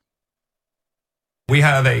 Fantastic. We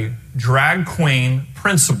have a drag queen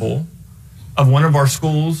principal of one of our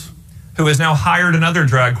schools who has now hired another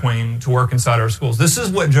drag queen to work inside our schools. This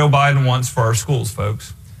is what Joe Biden wants for our schools,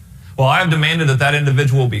 folks. Well, I have demanded that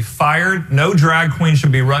individual be fired. No drag queen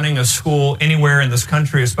should be running a school anywhere in this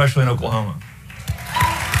country, especially in Oklahoma.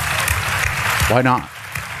 Why not?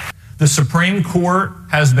 The Supreme Court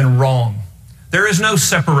has been wrong. There is no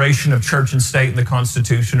separation of church and state in the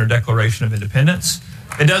Constitution or Declaration of Independence.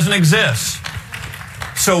 It doesn't exist.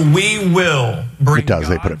 So we will bring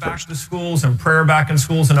God back to schools and prayer back in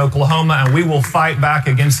schools in Oklahoma, and we will fight back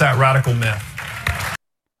against that radical myth.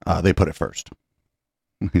 They put it first.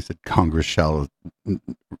 He said, Congress shall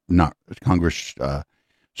not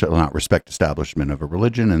respect establishment of a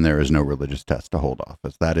religion, and there is no religious test to hold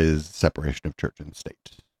office. That is separation of church and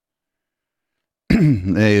state.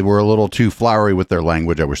 They were a little too flowery with their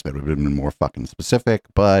language. I wish they would have been more fucking specific,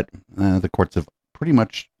 but the courts have pretty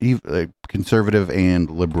much conservative and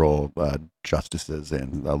liberal justices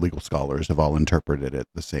and legal scholars have all interpreted it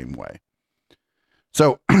the same way.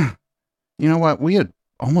 So, you know what? We had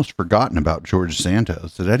almost forgotten about George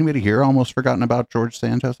Santos. Did anybody here almost forgotten about George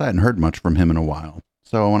Santos? I hadn't heard much from him in a while.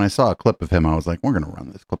 So when I saw a clip of him, I was like, we're going to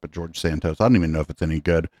run this clip of George Santos. I don't even know if it's any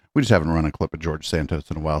good. We just haven't run a clip of George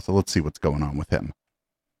Santos in a while. So let's see what's going on with him.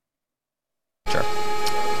 Sure.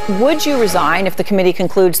 Would you resign if the committee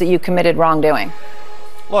concludes that you committed wrongdoing?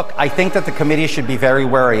 Look, I think that the committee should be very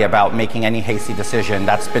wary about making any hasty decision.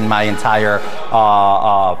 That's been my entire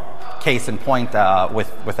case in point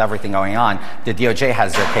with everything going on. The DOJ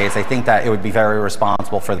has their case. I think that it would be very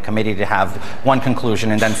responsible for the committee to have one conclusion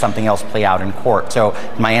and then something else play out in court. So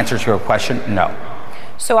my answer to your question, no.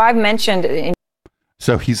 So I've mentioned...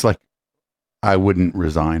 So he's like, I wouldn't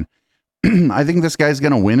resign. I think this guy's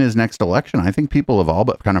going to win his next election. I think people have all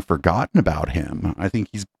but kind of forgotten about him. I think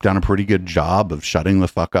he's done a pretty good job of shutting the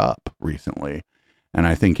fuck up recently. And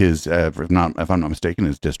I think his, if I'm not mistaken,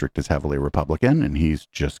 his district is heavily Republican, and he's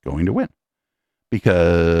just going to win.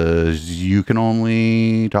 Because you can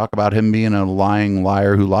only talk about him being a lying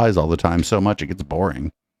liar who lies all the time so much it gets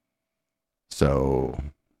boring. So,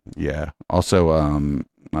 yeah. Also, I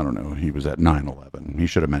don't know, he was at 9/11. He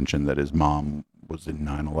should have mentioned that his mom was in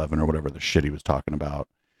 9/11 or whatever the shit he was talking about.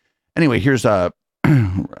 Anyway, here's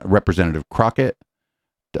Representative Crockett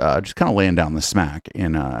just kind of laying down the smack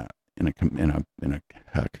in a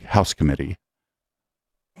House committee.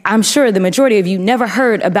 I'm sure the majority of you never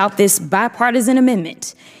heard about this bipartisan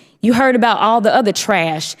amendment. You heard about all the other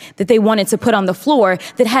trash that they wanted to put on the floor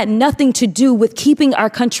that had nothing to do with keeping our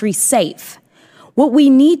country safe. What we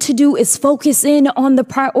need to do is focus in on the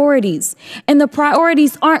priorities, and the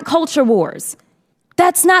priorities aren't culture wars.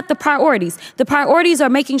 That's not the priorities. The priorities are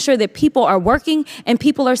making sure that people are working and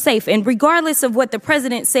people are safe. And regardless of what the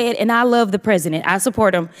president said, and I love the president, I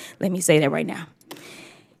support him. Let me say that right now.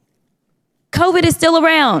 COVID is still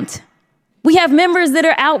around. We have members that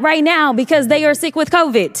are out right now because they are sick with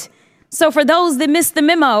COVID. So for those that missed the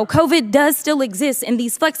memo, COVID does still exist, and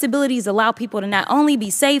these flexibilities allow people to not only be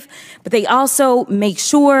safe, but they also make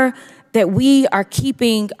sure that we are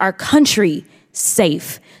keeping our country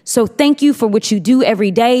safe. So thank you for what you do every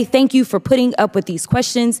day. Thank you for putting up with these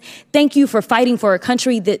questions. Thank you for fighting for a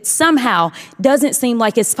country that somehow doesn't seem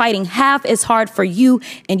like it's fighting half as hard for you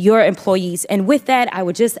and your employees. And with that, I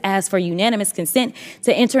would just ask for unanimous consent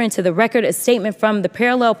to enter into the record a statement from the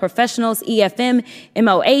Parallel Professionals, EFM,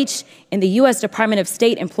 MOH, and the U.S. Department of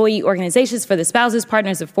State Employee Organizations for the spouses,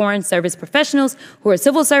 partners of foreign service professionals who are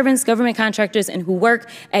civil servants, government contractors, and who work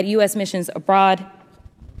at U.S. missions abroad.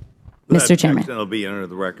 Mr. Chairman. That'll be entered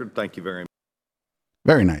the record. Thank you very much.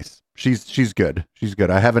 Very nice. She's good. She's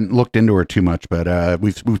good. I haven't looked into her too much, but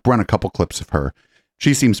we've run a couple clips of her.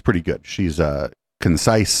 She seems pretty good. She's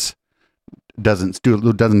concise, doesn't do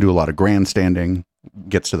a lot of grandstanding,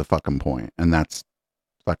 gets to the fucking point, and that's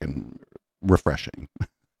fucking refreshing.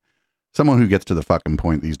 Someone who gets to the fucking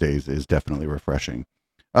point these days is definitely refreshing.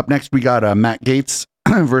 Up next, we got Matt Gaetz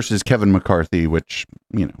versus Kevin McCarthy, which,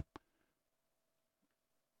 you know,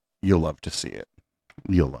 you'll love to see it.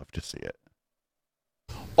 You'll love to see it.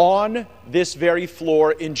 On this very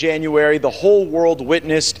floor in January, the whole world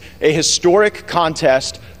witnessed a historic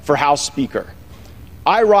contest for House Speaker.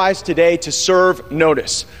 I rise today to serve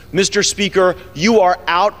notice. Mr. Speaker, you are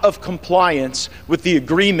out of compliance with the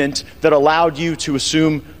agreement that allowed you to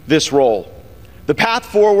assume this role. The path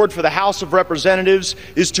forward for the House of Representatives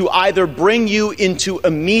is to either bring you into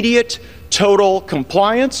immediate total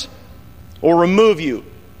compliance or remove you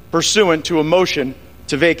pursuant to a motion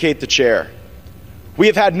to vacate the chair. We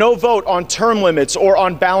have had no vote on term limits or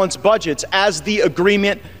on balanced budgets as the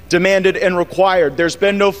agreement demanded and required. There's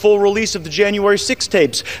been no full release of the January 6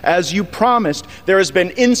 tapes as you promised. There has been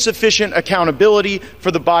insufficient accountability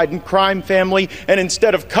for the Biden crime family, and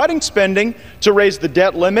instead of cutting spending to raise the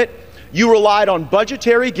debt limit, you relied on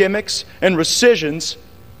budgetary gimmicks and rescissions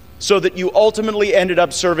so that you ultimately ended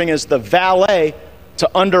up serving as the valet to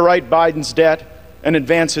underwrite Biden's debt and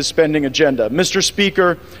advance his spending agenda. Mr.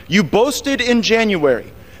 Speaker, you boasted in January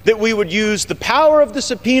that we would use the power of the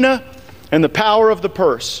subpoena and the power of the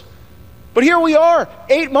purse. But here we are,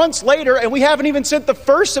 8 months later, and we haven't even sent the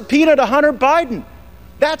first subpoena to Hunter Biden.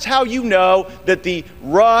 That's how you know that the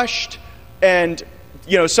rushed and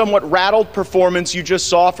somewhat rattled performance you just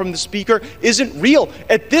saw from the Speaker isn't real.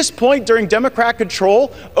 At this point, during Democrat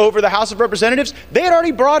control over the House of Representatives, they had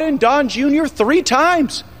already brought in Don Jr. 3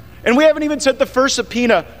 times. And we haven't even sent the first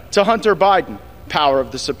subpoena to Hunter Biden. Power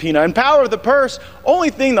of the subpoena and power of the purse. Only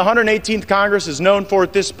thing the 118th Congress is known for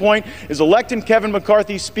at this point is electing Kevin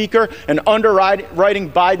McCarthy Speaker and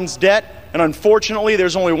underwriting Biden's debt. And unfortunately,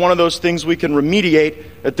 there's only one of those things we can remediate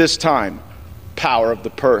at this time. Power of the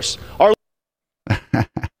purse.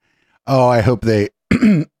 Oh, I hope they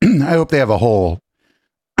have a whole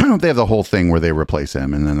the whole thing where they replace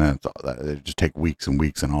him, and then they just take weeks and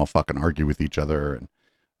weeks and all fucking argue with each other and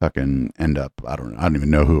fucking end up, I don't even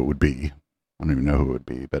know who it would be.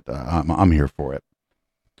 But I'm here for it.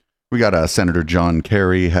 We got Senator John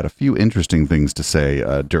Kerry had a few interesting things to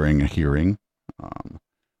say during a hearing.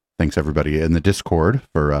 Thanks everybody in the Discord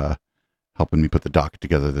for helping me put the docket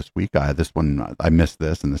together this week. I missed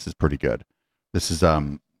this, and this is pretty good. This is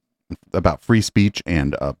about free speech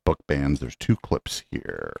and book bans. There's 2 clips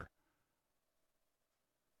here.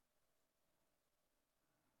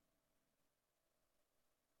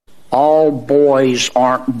 All boys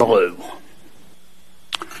aren't blue.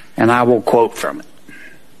 And I will quote from it.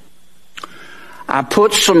 I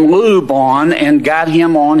put some lube on and got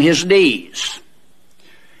him on his knees.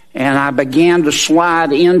 And I began to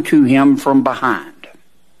slide into him from behind.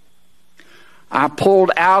 I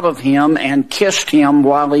pulled out of him and kissed him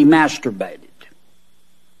while he masturbated.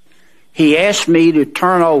 He asked me to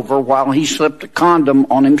turn over while he slipped a condom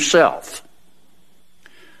on himself.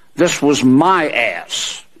 This was my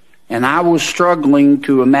ass, and I was struggling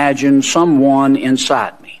to imagine someone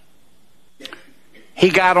inside me. He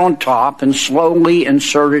got on top and slowly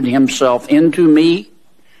inserted himself into me.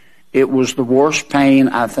 It was the worst pain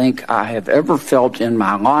I think I have ever felt in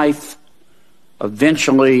my life.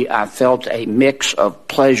 Eventually, I felt a mix of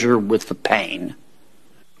pleasure with the pain.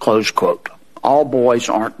 Close quote. All boys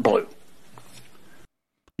aren't blue.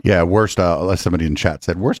 Yeah, worst, somebody in chat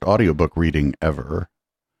said, worst audiobook reading ever.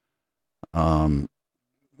 Don't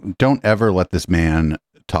ever let this man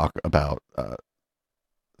talk about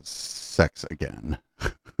sex again.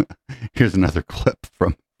 Here's another clip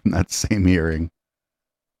from that same hearing.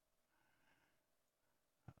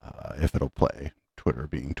 If it'll play. Twitter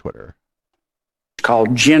being Twitter. It's called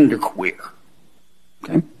genderqueer.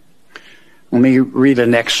 Okay? Let me read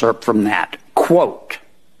an excerpt from that. Quote,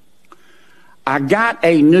 I got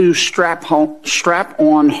a new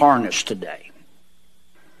strap-on harness today.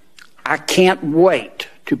 I can't wait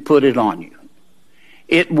to put it on you.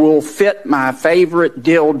 It will fit my favorite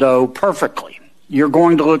dildo perfectly. You're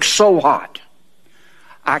going to look so hot.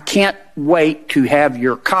 I can't wait to have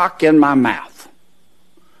your cock in my mouth.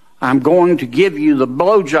 I'm going to give you the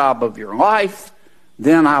blowjob of your life.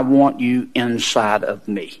 Then I want you inside of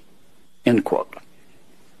me. End quote.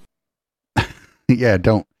 Yeah,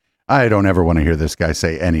 I don't ever want to hear this guy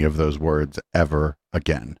say any of those words ever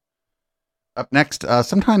again. Up next,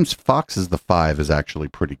 sometimes Fox's The Five is actually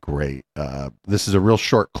pretty great. This is a real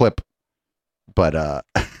short clip, but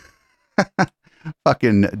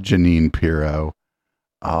fucking Jeanine Pirro.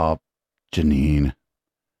 Oh, Jeanine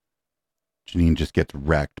just gets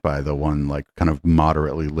wrecked by the one, like, kind of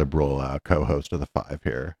moderately liberal co-host of The Five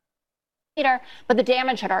here. But the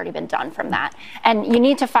damage had already been done from that. And you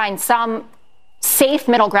need to find some safe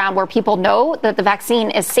middle ground where people know that the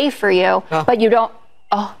vaccine is safe for you, but you don't.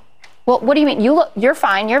 Oh, well, what do you mean? You're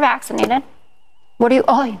fine. You're vaccinated. What do you?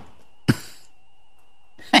 Oh,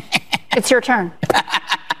 it's your turn.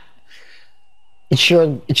 It's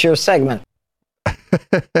your segment.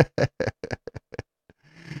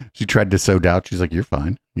 She tried to sow doubt. She's like, "You're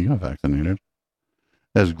fine. You got vaccinated."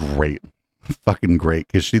 That's great, fucking great.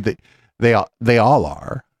 Because they all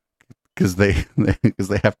are, because they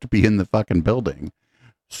have to be in the fucking building.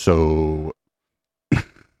 So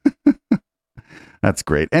that's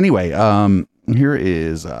great. Anyway, here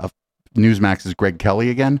is Newsmax's Greg Kelly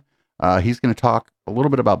again. He's going to talk a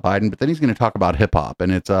little bit about Biden, but then he's going to talk about hip hop,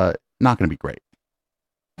 and it's not going to be great.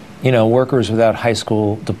 You know, workers without high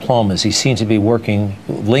school diplomas. He seems to be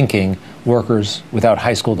linking workers without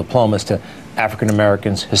high school diplomas to African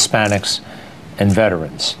Americans, Hispanics, and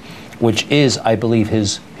veterans. which is, I believe,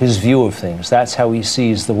 his view of things. That's how he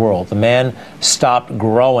sees the world. The man stopped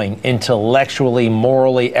growing intellectually,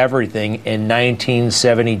 morally, everything in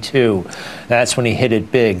 1972. That's when he hit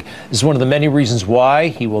it big. This is one of the many reasons why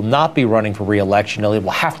he will not be running for re-election. He will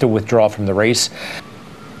have to withdraw from the race.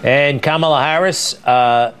 And Kamala Harris,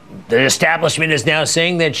 the establishment is now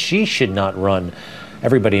saying that she should not run.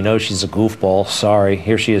 Everybody knows she's a goofball. Sorry.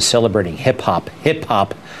 Here she is celebrating hip-hop.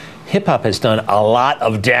 Hip-hop. Hip-hop has done a lot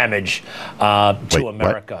of damage to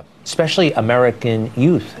America, what? Especially American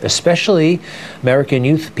youth,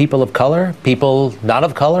 people of color, people not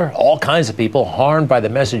of color, all kinds of people harmed by the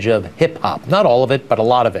message of hip-hop. Not all of it, but a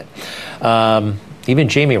lot of it. Even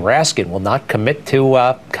Jamie Raskin will not commit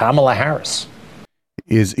to Kamala Harris.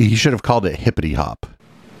 He should have called it hippity hop.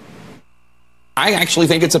 I actually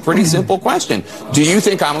think it's a pretty simple question. Do you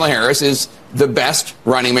think Kamala Harris is the best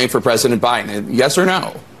running mate for President Biden? Yes or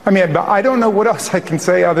no? I mean, I don't know what else I can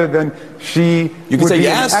say other than she would be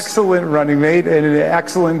an excellent running mate and an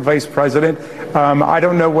excellent vice president. I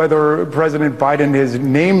don't know whether President Biden has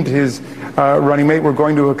named his running mate. We're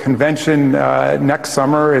going to a convention next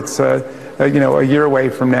summer. It's a year away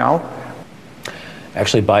from now.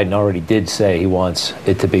 Actually, Biden already did say he wants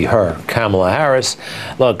it to be her, Kamala Harris.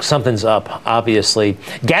 Look, something's up, obviously.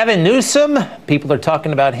 Gavin Newsom, people are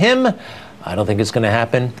talking about him. I don't think it's going to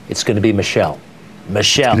happen. It's going to be Michelle.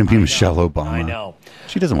 It's going to be Michelle Obama. I know.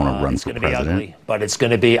 She doesn't want to run for president. Be ugly, but it's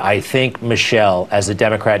going to be, I think, Michelle as the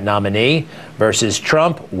Democrat nominee versus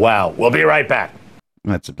Trump. Wow. We'll be right back.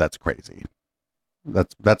 That's crazy.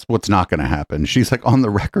 That's what's not going to happen. She's like on the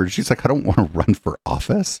record. She's like, I don't want to run for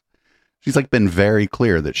office. She's like been very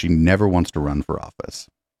clear that she never wants to run for office.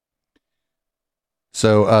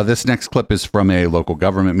 So this next clip is from a local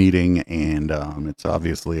government meeting, and it's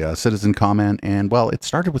obviously a citizen comment. And well, it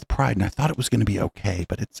started with pride, and I thought it was going to be okay,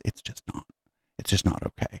 but it's just not. It's just not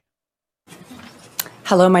okay.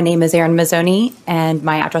 Hello, my name is Erin Mazzoni, and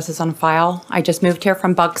my address is on file. I just moved here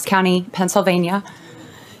from Bucks County, Pennsylvania.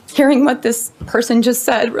 Hearing what this person just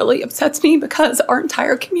said really upsets me because our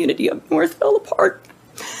entire community up north fell apart.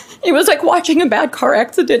 It was like watching a bad car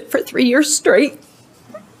accident for 3 years straight.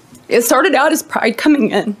 It started out as pride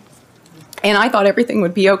coming in, and I thought everything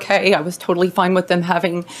would be okay. I was totally fine with them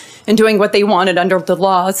having and doing what they wanted under the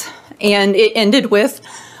laws. And it ended with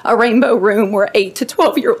a rainbow room where 8 to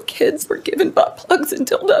 12-year-old kids were given butt plugs and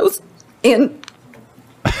dildos and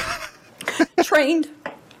trained.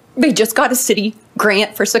 They just got a city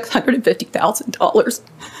grant for $650,000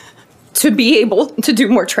 to be able to do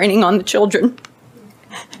more training on the children.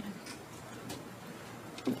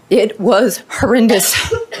 It was horrendous.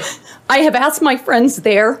 I have asked my friends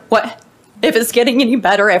there what if it's getting any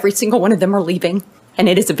better. Every single one of them are leaving, and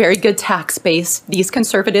it is a very good tax base. These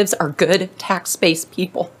conservatives are good tax base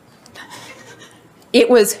people. It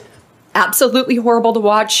was absolutely horrible to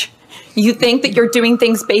watch. You think that you're doing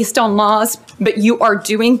things based on laws, but you are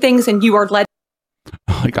doing things and you are led.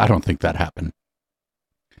 Like, I don't think that happened.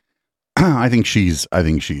 I think she's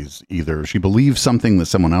either she believes something that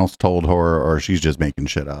someone else told her, or she's just making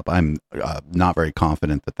shit up. I'm not very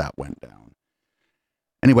confident that went down.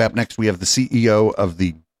 Anyway, up next we have the CEO of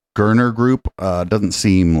the Gerner Group. Doesn't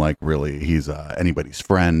seem like really he's anybody's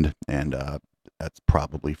friend, and that's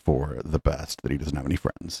probably for the best that he doesn't have any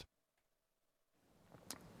friends.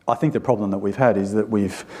 I think the problem that we've had is that we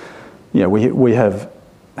have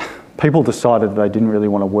people decided that they didn't really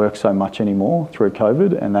want to work so much anymore through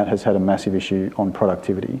COVID, and that has had a massive issue on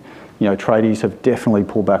productivity. Tradies have definitely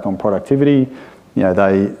pulled back on productivity.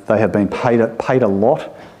 They have been paid a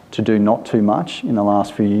lot to do not too much in the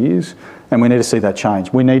last few years, and we need to see that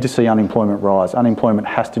change. We need to see unemployment rise. Unemployment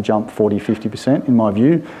has to jump 40, 50% in my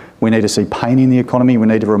view. We need to see pain in the economy. We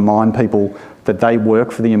need to remind people that they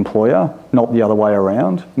work for the employer, not the other way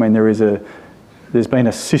around. I mean, there's been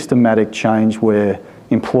a systematic change where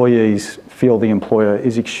employees feel the employer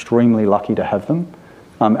is extremely lucky to have them,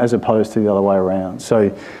 as opposed to the other way around.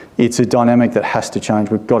 So it's a dynamic that has to change.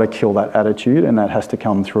 We've got to kill that attitude, and that has to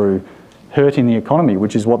come through hurting the economy,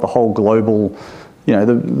 which is what the whole global,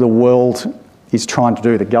 the world is trying to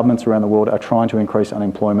do. The governments around the world are trying to increase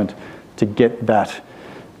unemployment to get that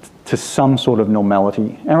to some sort of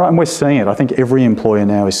normality. And we're seeing it. I think every employer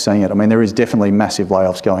now is seeing it. I mean, there is definitely massive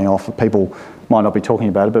layoffs going off. People might not be talking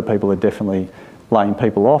about it, but people are definitely laying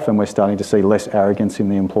people off, and we're starting to see less arrogance in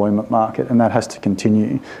the employment market, and that has to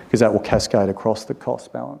continue because that will cascade across the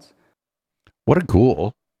cost balance. What a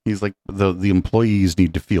ghoul. He's like, the employees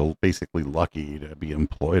need to feel basically lucky to be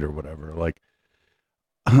employed or whatever. Like,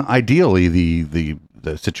 ideally,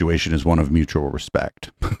 the situation is one of mutual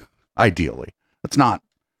respect. Ideally. It's not,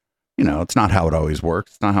 you know, it's not how it always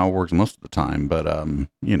works. It's not how it works most of the time, but,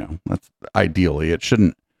 you know, that's ideally it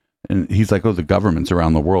shouldn't. And he's like, oh, the governments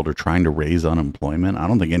around the world are trying to raise unemployment. I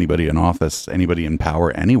don't think anybody in office, anybody in power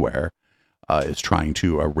anywhere is trying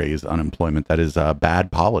to raise unemployment. That is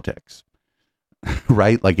bad politics,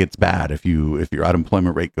 right? Like, it's bad. If your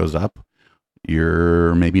unemployment rate goes up,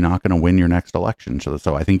 you're maybe not going to win your next election.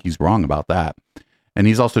 So I think he's wrong about that. And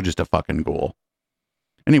he's also just a fucking ghoul.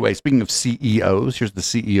 Anyway, speaking of CEOs, here's the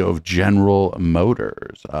CEO of General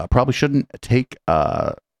Motors. Probably shouldn't take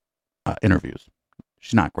interviews.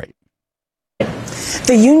 She's not great.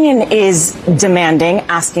 The union is demanding,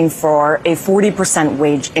 asking for a 40%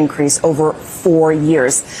 wage increase over 4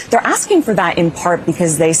 years. They're asking for that in part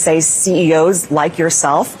because they say CEOs like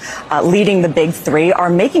yourself, leading the big three, are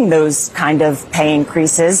making those kind of pay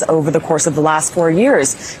increases over the course of the last 4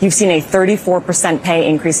 years. You've seen a 34% pay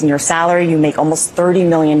increase in your salary. You make almost $30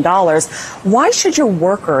 million. Why should your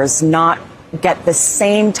workers not get the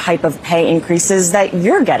same type of pay increases that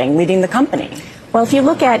you're getting leading the company? Well, if you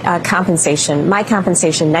look at compensation, my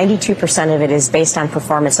compensation, 92% of it is based on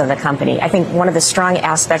performance of the company. I think one of the strong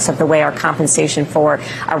aspects of the way our compensation for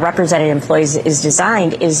our represented employees is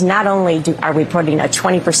designed is not only are we putting a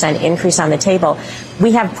 20% increase on the table,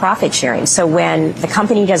 we have profit sharing. So when the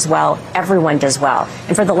company does well, everyone does well.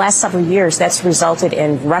 And for the last several years, that's resulted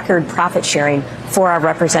in record profit sharing for our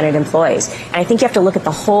represented employees. And I think you have to look at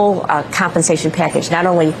the whole compensation package, not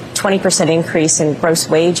only 20% increase in gross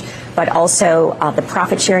wage, but also the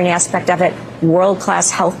profit sharing aspect of it, world-class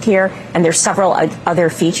health care, and there's several other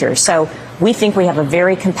features. So we think we have a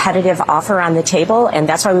very competitive offer on the table, and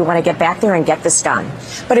that's why we want to get back there and get this done.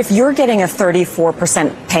 But if you're getting a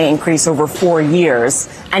 34% pay increase over 4 years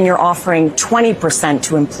and you're offering 20%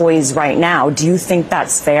 to employees right now, do you think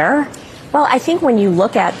that's fair? Well, I think when you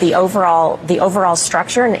look at the overall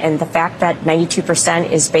structure and the fact that 92%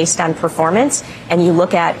 is based on performance, and you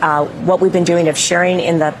look at what we've been doing of sharing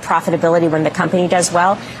in the profitability when the company does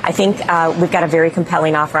well, I think we've got a very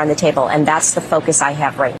compelling offer on the table, and that's the focus I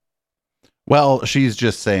have right now. Well, she's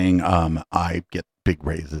just saying, I get big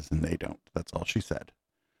raises and they don't. That's all she said.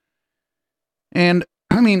 And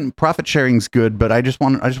I mean, profit sharing's good, but I just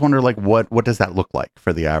wonder, like, what does that look like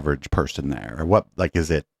for the average person there? Or what, like, does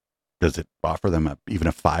it offer them even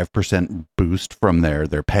a 5% boost from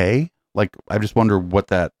their pay? Like, I just wonder what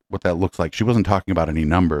that looks like. She wasn't talking about any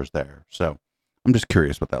numbers there. So I'm just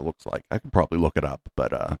curious what that looks like. I could probably look it up,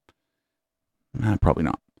 but probably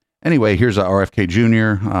not. Anyway, here's RFK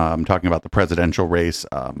Jr. Talking about the presidential race,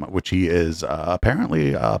 which he is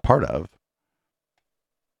apparently part of.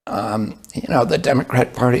 You know, the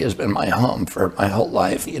Democratic Party has been my home for my whole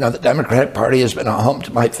life. You know, the Democratic Party has been a home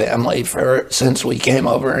to my family since we came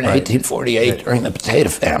over in 1848 during the potato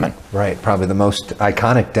famine. Right, probably the most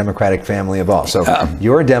iconic Democratic family of all. So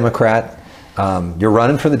you're a Democrat. You're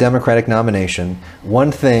running for the Democratic nomination.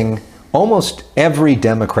 One thing almost every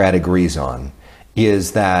Democrat agrees on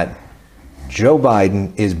is that Joe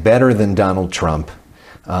Biden is better than Donald Trump,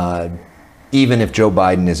 even if Joe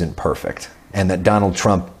Biden isn't perfect. And that Donald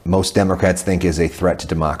Trump, most Democrats think, is a threat to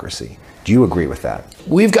democracy. Do you agree with that?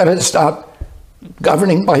 We've got to stop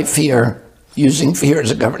governing by fear, using fear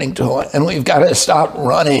as a governing tool, and we've got to stop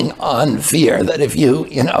running on fear. That if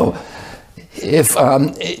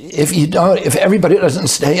everybody doesn't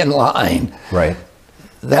stay in line, right,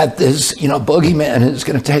 that this boogeyman is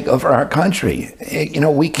going to take over our country.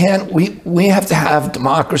 We have to have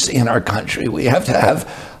democracy in our country. We have to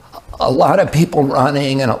have a lot of people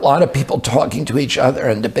running and a lot of people talking to each other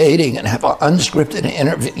and debating and have unscripted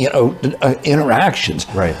interactions.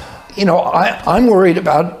 Right. I'm worried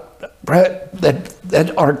about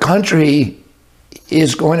that our country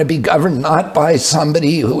is going to be governed not by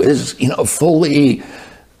somebody who is fully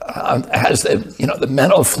has the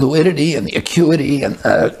mental fluidity and the acuity and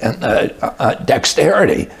the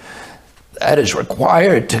dexterity that is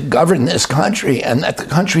required to govern this country, and that the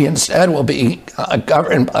country instead will be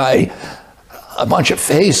governed by a bunch of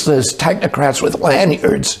faceless technocrats with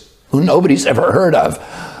lanyards who nobody's ever heard of,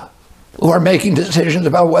 who are making decisions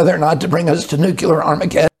about whether or not to bring us to nuclear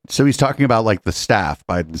Armageddon. So he's talking about like the staff,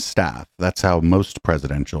 Biden's staff. That's how most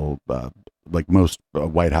presidential, most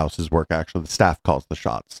White Houses work. Actually, the staff calls the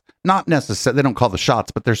shots. Not necessarily, they don't call the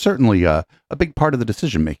shots, but they're certainly a big part of the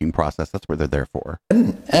decision-making process. That's what they're there for.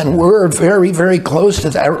 And we're very, very close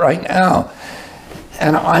to that right now.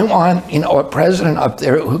 And I want, a president up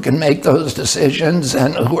there who can make those decisions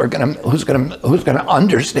and who's going to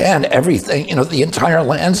understand everything, the entire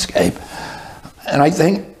landscape. And I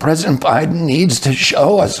think President Biden needs to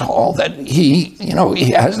show us all that he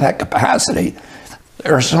has that capacity.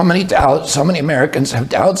 There are so many doubts. So many Americans have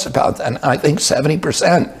doubts about that. And I think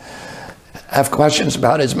 70% have questions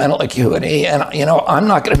about his mental acuity. And, I'm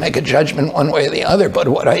not going to make a judgment one way or the other, but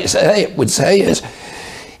what I would say is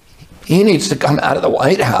he needs to come out of the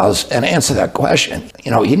White House and answer that question.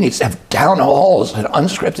 He needs to have town halls and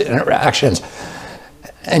unscripted interactions.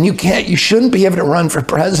 And you shouldn't be able to run for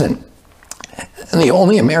president. And the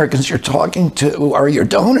only Americans you're talking to are your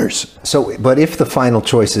donors. So, but if the final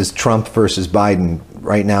choice is Trump versus Biden,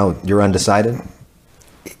 right now you're undecided?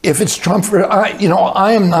 If it's Trump, I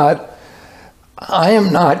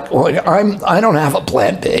don't have a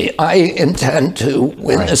plan B. I intend to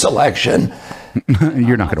win this election.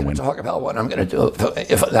 You're not going to win. Talk about what I'm going to do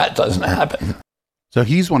if that doesn't happen. So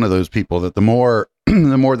he's one of those people that the more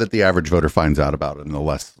that the average voter finds out about it, and the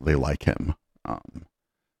less they like him.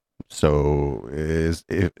 So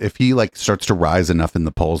if he starts to rise enough in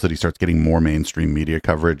the polls that he starts getting more mainstream media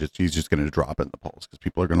coverage, he's just going to drop in the polls because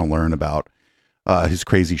people are going to learn about his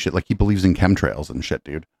crazy shit. Like, he believes in chemtrails and shit,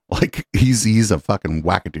 dude. Like, he's a fucking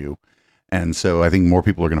wackadoo. And so I think more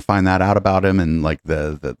people are going to find that out about him, and like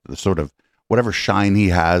the sort of whatever shine he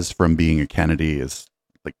has from being a Kennedy is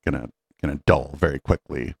like gonna dull very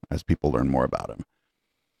quickly as people learn more about him.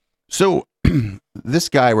 So this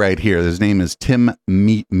guy right here, his name is Tim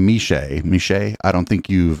Miche. Miche. I don't think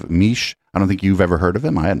you've ever heard of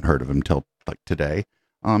him. I hadn't heard of him till like today.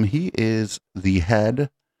 He is the head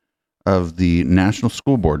of the National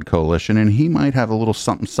School Board Coalition, and he might have a little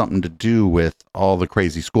something to do with all the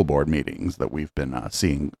crazy school board meetings that we've been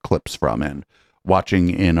seeing clips from and watching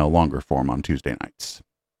in a longer form on Tuesday nights.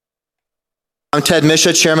 I'm Ted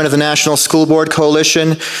Misha, chairman of the National School Board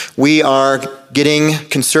Coalition. We are getting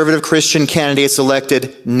conservative Christian candidates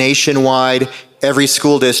elected nationwide, every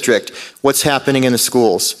school district. What's happening in the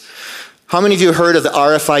schools? How many of you heard of the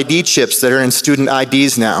RFID chips that are in student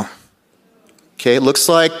IDs now? Okay, it looks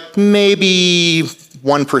like maybe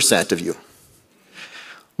 1% of you.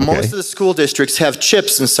 Most of the school districts have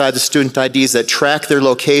chips inside the student IDs that track their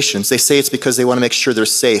locations. They say it's because they want to make sure they're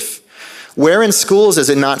safe. Where in schools is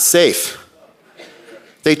it not safe?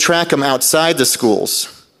 They track them outside the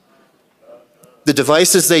schools. The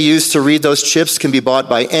devices they use to read those chips can be bought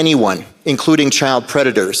by anyone, including child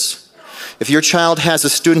predators. If your child has a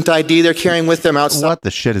student ID they're carrying with them outside... What the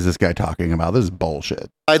shit is this guy talking about? This is bullshit.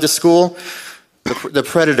 ...the school, the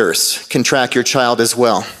predators can track your child as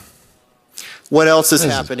well. What else is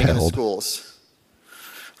happening in the schools?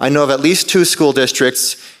 I know of at least 2 school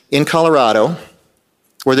districts in Colorado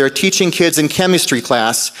where they're teaching kids in chemistry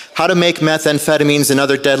class how to make methamphetamines and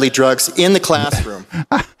other deadly drugs in the classroom.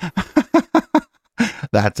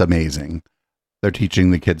 That's amazing. They're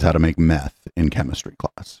teaching the kids how to make meth in chemistry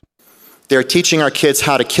class. They're teaching our kids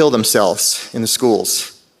how to kill themselves in the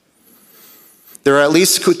schools. There are at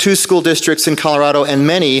least 2 school districts in Colorado and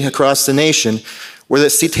many across the nation where the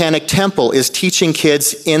Satanic Temple is teaching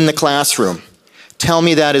kids in the classroom. Tell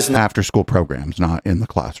me that is not after school programs, not in the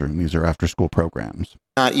classroom. These are after school programs.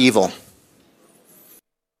 Not evil.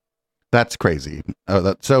 That's crazy.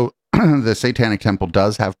 So the Satanic Temple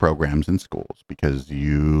does have programs in schools because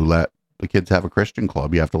you let the kids have a Christian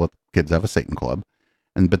club. You have to let the kids have a Satan club.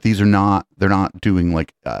 But they're not doing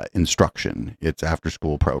like instruction. It's after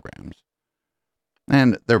school programs.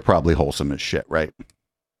 And they're probably wholesome as shit, right?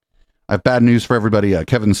 I have bad news for everybody.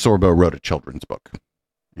 Kevin Sorbo wrote a children's book.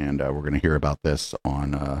 And we're going to hear about this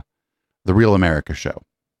on the Real America Show.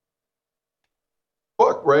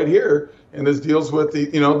 Book right here, and this deals with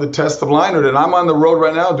the test of blindness. And I'm on the road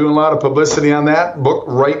right now doing a lot of publicity on that book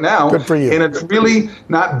right now. Good for you. And it's really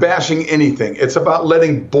not bashing anything. It's about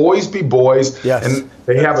letting boys be boys. Yes. And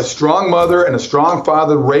they have a strong mother and a strong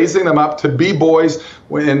father raising them up to be boys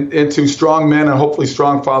into strong men and hopefully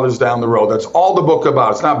strong fathers down the road. That's all the book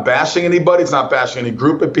about. It's not bashing anybody. It's not bashing any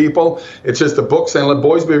group of people. It's just a book saying let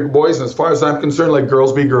boys be boys. And as far as I'm concerned, let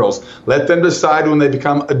girls be girls. Let them decide when they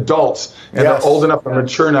become adults and they're old enough and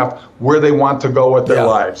mature enough where they want to go with their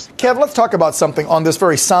lives. Kev, let's talk about something on this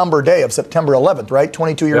very somber day of September 11th, right?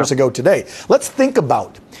 22 years ago today. Let's think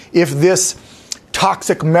about if this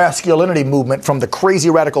toxic masculinity movement from the crazy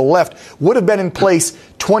radical left would have been in place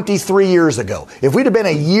 23 years ago. If we'd have been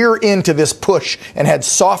a year into this push and had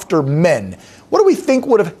softer men, what do we think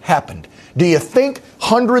would have happened? Do you think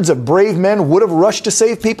hundreds of brave men would have rushed to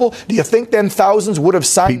save people? Do you think then thousands would have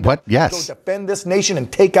signed up to go defend this nation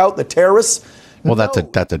and take out the terrorists? Well, that's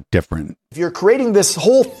a different. If you're creating this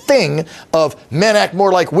whole thing of men act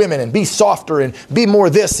more like women and be softer and be more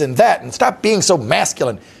this and that and stop being so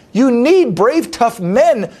masculine, you need brave, tough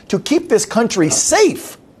men to keep this country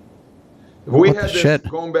safe. If we had this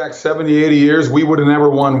going back 70, 80 years, we would have never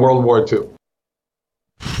won World War II.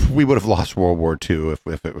 We would have lost World War II if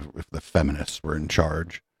the feminists were in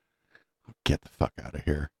charge. Get the fuck out of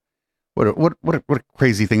here. What a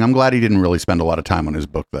crazy thing. I'm glad he didn't really spend a lot of time on his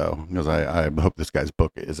book, though, because I hope this guy's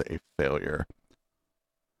book is a failure.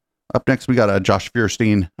 Up next, we got Josh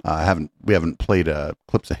Feuerstein. We haven't played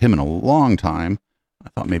clips of him in a long time. I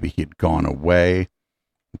thought maybe he had gone away,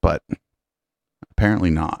 but apparently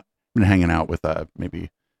not. Been hanging out with maybe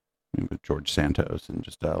with George Santos and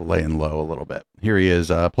just laying low a little bit. Here he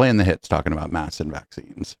is playing the hits, talking about masks and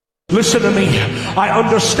vaccines. Listen to me. I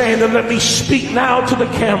understand, and let me speak now to the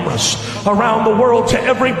cameras around the world, to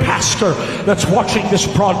every pastor that's watching this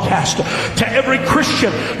broadcast, to every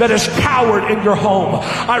Christian that has cowered in your home.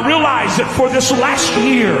 I realize that for this last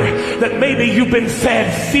year that maybe you've been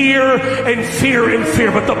fed fear and fear and fear,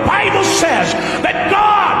 but the Bible says that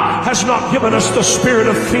God has not given us the spirit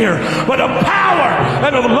of fear, but of power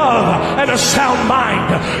and of love and a sound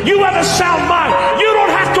mind. You have a sound mind. You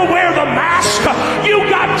don't have to wear the mask. You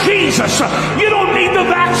got Jesus. You don't need the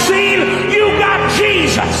vaccine. You got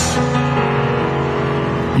Jesus.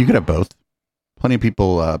 You could have both. Plenty of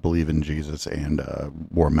people believe in Jesus and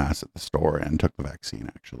wore masks at the store and took the vaccine,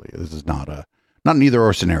 actually. This is not an either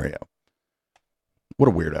or scenario. What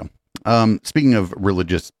a weirdo. Speaking of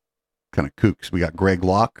religious kind of kooks, we got Greg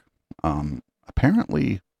Locke.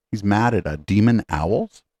 Apparently, he's mad at demon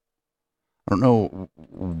owls. I don't know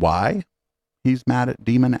why he's mad at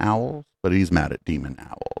demon owls, but he's mad at demon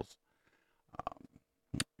owls.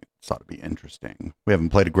 This ought to be interesting. We haven't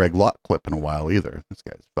played a Greg Locke clip in a while either. This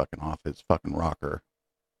guy's fucking off his fucking rocker.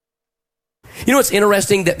 You know what's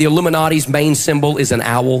interesting? That the Illuminati's main symbol is an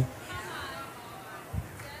owl,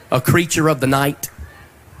 a creature of the night.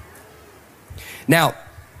 Now,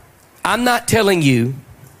 I'm not telling you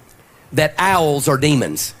that owls are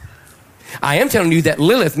demons. I am telling you that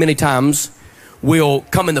Lilith many times will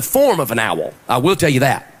come in the form of an owl. I will tell you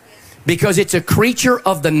that. Because it's a creature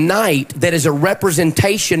of the night that is a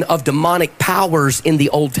representation of demonic powers in the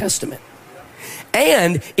Old Testament.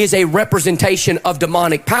 And is a representation of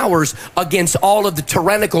demonic powers against all of the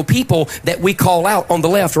tyrannical people that we call out on the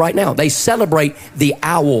left right now. They celebrate the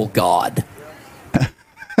owl god.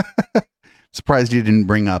 Surprised you didn't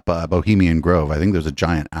bring up Bohemian Grove. I think there's a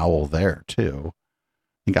giant owl there, too.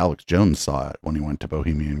 I think Alex Jones saw it when he went to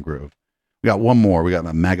Bohemian Grove. We got one more. We got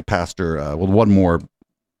a MAGA pastor. One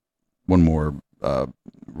more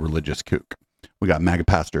religious kook. We got MAGA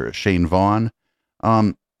pastor Shane Vaughn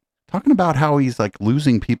talking about how he's like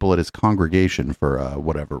losing people at his congregation for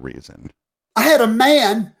whatever reason. I had a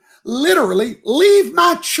man literally leave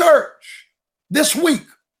my church this week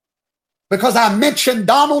because I mentioned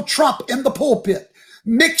Donald Trump in the pulpit,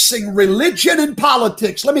 mixing religion and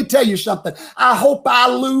politics. Let me tell you something. I hope I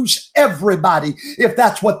lose everybody if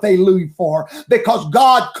that's what they leave for, because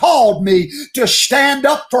God called me to stand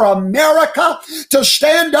up for America, to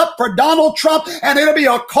stand up for Donald Trump, and it'll be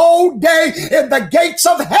a cold day in the gates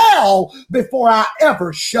of hell before I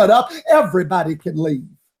ever shut up. Everybody can leave.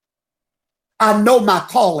 I know my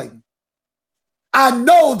calling. I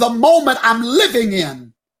know the moment I'm living in.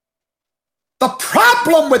 The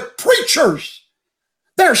problem with preachers,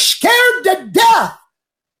 they're scared to death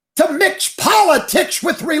to mix politics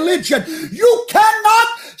with religion. You cannot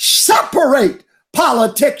separate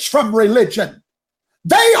politics from religion.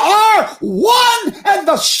 They are one and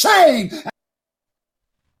the same.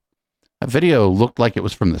 That video looked like it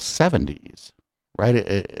was from the 70s,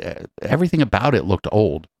 right? Everything about it looked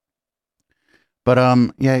old. But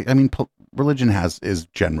yeah, I mean, religion is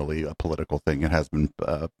generally a political thing. It has been,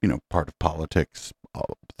 part of politics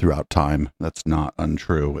throughout time. That's not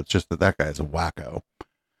untrue. It's just that guy's a wacko.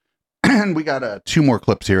 And we got two more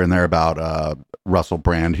clips here and there about Russell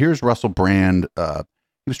Brand. Here's Russell Brand.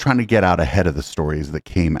 He was trying to get out ahead of the stories that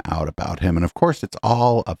came out about him. And of course, it's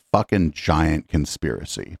all a fucking giant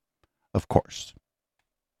conspiracy. Of course.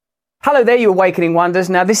 Hello there, you Awakening Wonders.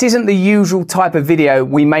 Now, this isn't the usual type of video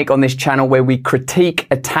we make on this channel where we critique,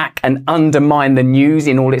 attack, and undermine the news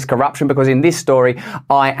in all its corruption, because in this story,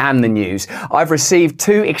 I am the news. I've received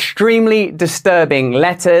two extremely disturbing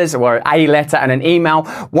letters, or a letter and an email,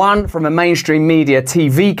 one from a mainstream media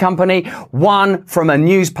TV company, one from a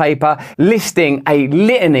newspaper, listing a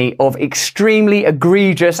litany of extremely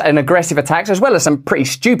egregious and aggressive attacks, as well as some pretty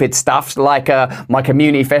stupid stuff, like my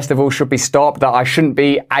community festival should be stopped, that I shouldn't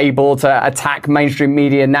be able to attack mainstream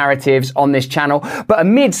media narratives on this channel. But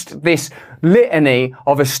amidst this litany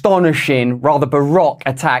of astonishing, rather baroque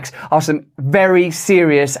attacks are some very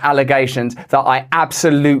serious allegations that I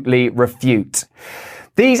absolutely refute.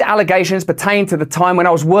 These allegations pertain to the time when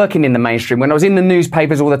I was working in the mainstream, when I was in the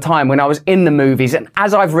newspapers all the time, when I was in the movies, and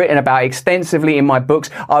as I've written about extensively in my books,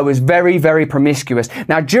 I was very, very promiscuous.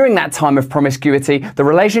 Now, during that time of promiscuity, the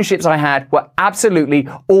relationships I had were absolutely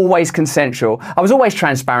always consensual. I was always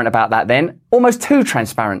transparent about that then, almost too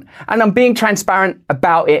transparent, and I'm being transparent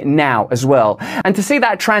about it now as well. And to see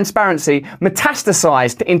that transparency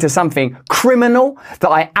metastasized into something criminal that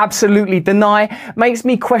I absolutely deny makes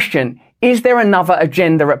me question, is there another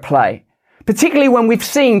agenda at play? Particularly when we've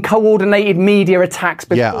seen coordinated media attacks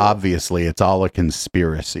before. Yeah, obviously, it's all a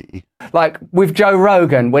conspiracy. Like with Joe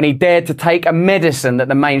Rogan, when he dared to take a medicine that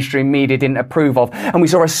the mainstream media didn't approve of. And we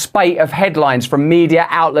saw a spate of headlines from media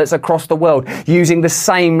outlets across the world using the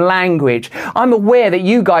same language. I'm aware that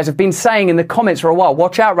you guys have been saying in the comments for a while,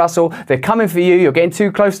 watch out, Russell, they're coming for you, you're getting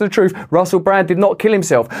too close to the truth. Russell Brand did not kill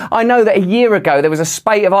himself. I know that a year ago there was a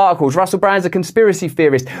spate of articles, Russell Brand's a conspiracy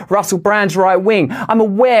theorist, Russell Brand's right wing. I'm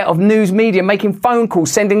aware of news media making phone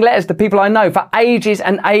calls, sending letters to people I know for ages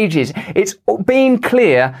and ages. It's been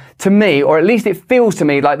clear to me, or at least it feels to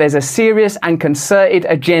me, like there's a serious and concerted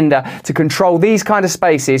agenda to control these kind of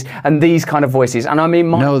spaces and these kind of voices. And I mean,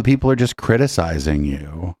 no, people are just criticizing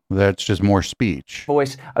you. That's just more speech.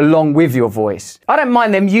 Voice along with your voice. I don't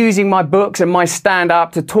mind them using my books and my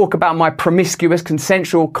stand-up to talk about my promiscuous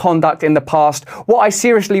consensual conduct in the past. What I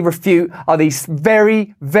seriously refute are these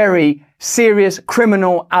very, very serious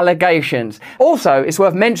criminal allegations. Also, it's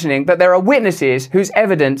worth mentioning that there are witnesses whose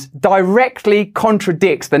evidence directly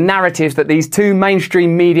contradicts the narratives that these two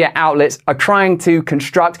mainstream media outlets are trying to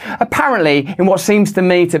construct, apparently in what seems to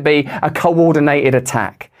me to be a coordinated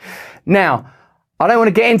attack. Now, I don't want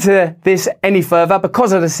to get into this any further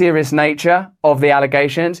because of the serious nature of the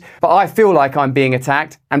allegations, but I feel like I'm being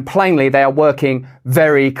attacked, and plainly they are working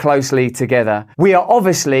very closely together. We are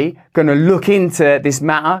obviously going to look into this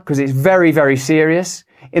matter because it's very, very serious.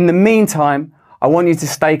 In the meantime, I want you to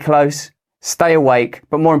stay close, stay awake,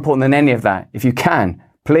 but more important than any of that, if you can,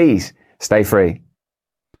 please stay free.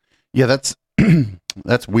 Yeah, that's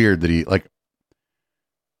that's weird that he's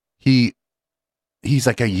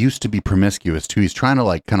like, I used to be promiscuous too. He's trying to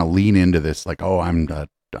like kind of lean into this, like, oh, I'm a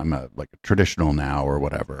traditional now or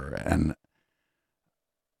whatever. And,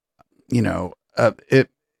 you know,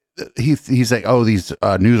 he's like, oh, these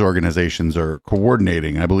news organizations are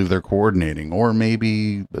coordinating. I believe they're coordinating. Or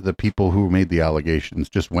maybe the people who made the allegations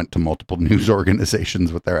just went to multiple news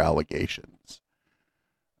organizations with their allegations.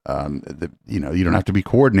 You know, you don't have to be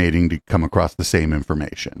coordinating to come across the same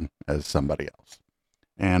information as somebody else.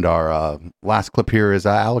 And our last clip here is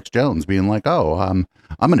Alex Jones being like, "Oh, I'm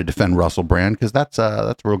going to defend Russell Brand because that's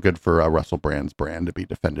real good for Russell Brand's brand to be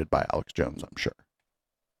defended by Alex Jones, I'm sure."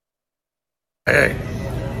 Hey,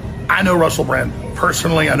 I know Russell Brand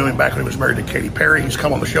personally. I knew him back when he was married to Katy Perry. He's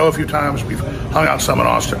come on the show a few times. We've hung out some in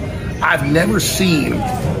Austin. I've never seen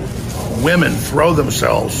women throw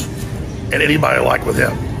themselves at anybody like with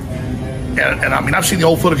him. And I mean, I've seen the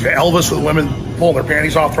old footage of Elvis with women pulling their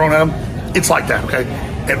panties off, throwing at him. It's like that, okay?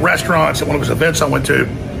 At restaurants, at one of his events I went to,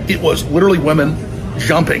 it was literally women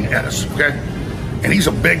jumping at us, okay? And he's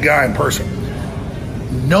a big guy in person.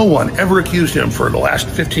 No one ever accused him for the last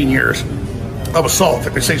 15 years of assault.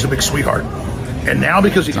 They say he's a big sweetheart. And now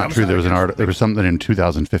because he comes... Not true. There was something in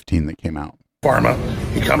 2015 that came out. Pharma,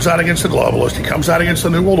 he comes out against the globalist, he comes out against the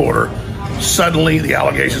New World Order. Suddenly the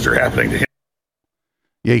allegations are happening to him.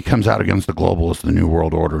 Yeah, he comes out against the globalists, the New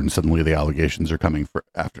World Order, and suddenly the allegations are coming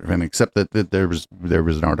after him, except that there was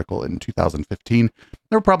an article in 2015.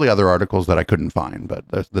 There were probably other articles that I couldn't find, but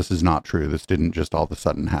this is not true. This didn't just all of a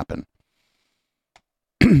sudden happen.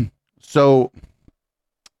 So,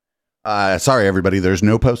 sorry, everybody. There's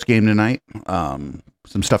no post game tonight.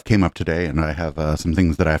 Some stuff came up today, and I have some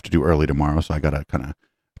things that I have to do early tomorrow, so I got to kind of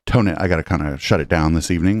tone it. I got to kind of shut it down this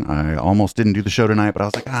evening. I almost didn't do the show tonight, but I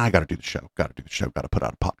was like, I got to do the show. Got to put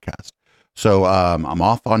out a podcast. So I'm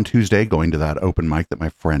off on Tuesday going to that open mic that my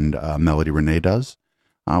friend Melody Renee does.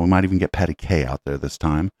 We might even get Patty K out there this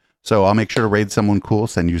time. So I'll make sure to raid someone cool,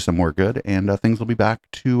 send you somewhere good, and things will be back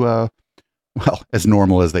to, well, as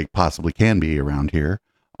normal as they possibly can be around here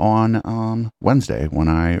on Wednesday when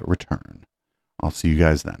I return. I'll see you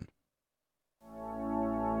guys then.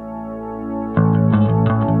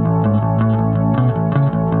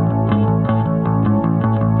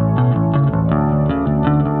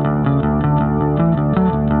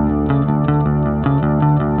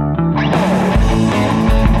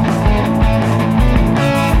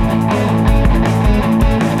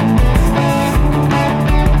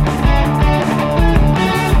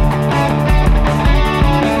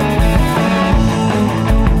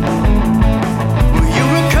 You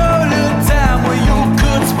recall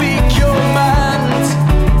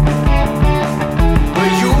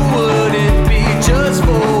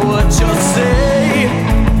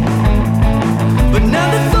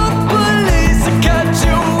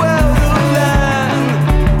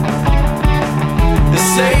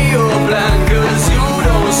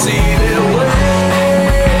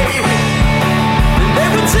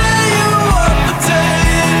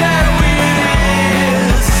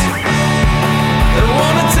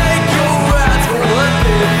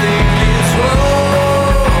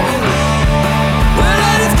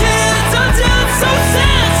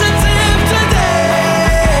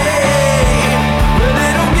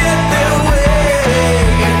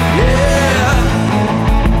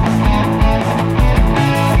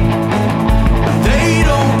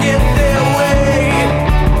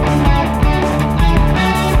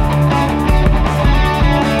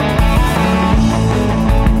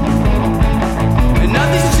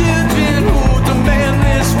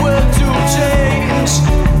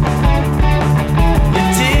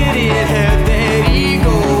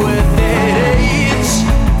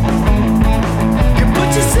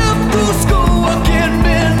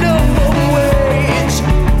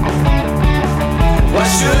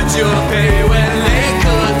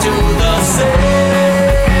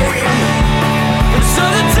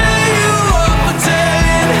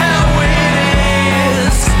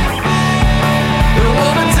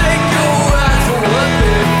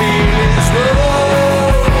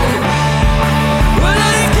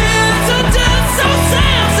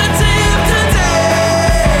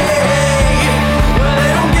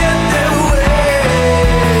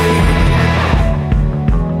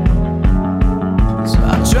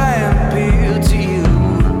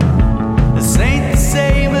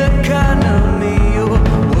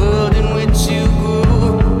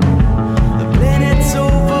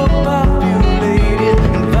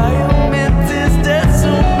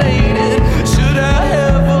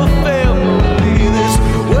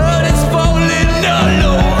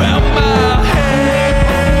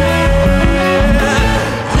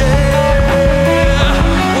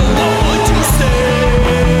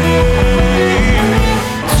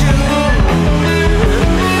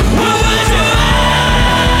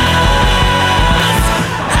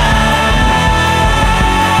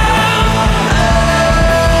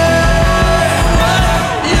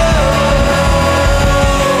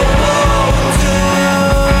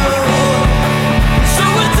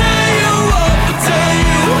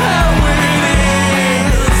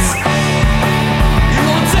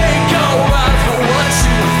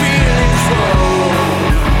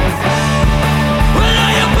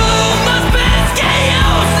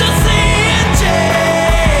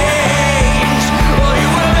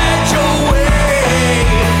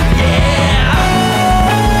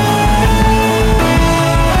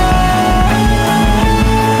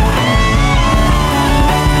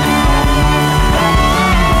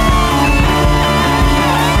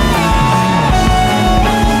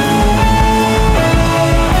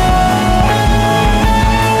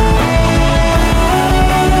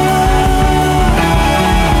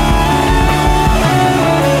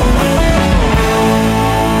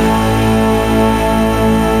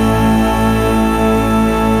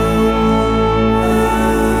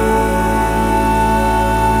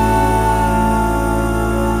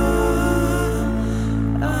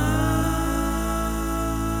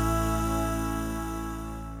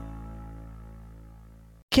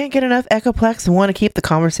Can't get enough Echoplex and want to keep the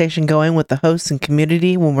conversation going with the hosts and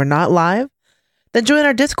community when we're not live? Then join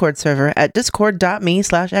our Discord server at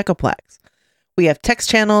discord.me/Echoplex. We have text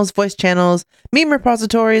channels, voice channels, meme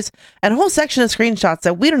repositories, and a whole section of screenshots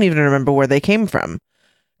that we don't even remember where they came from.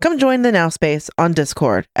 Come join the Now Space on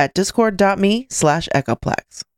Discord at discord.me/Echoplex.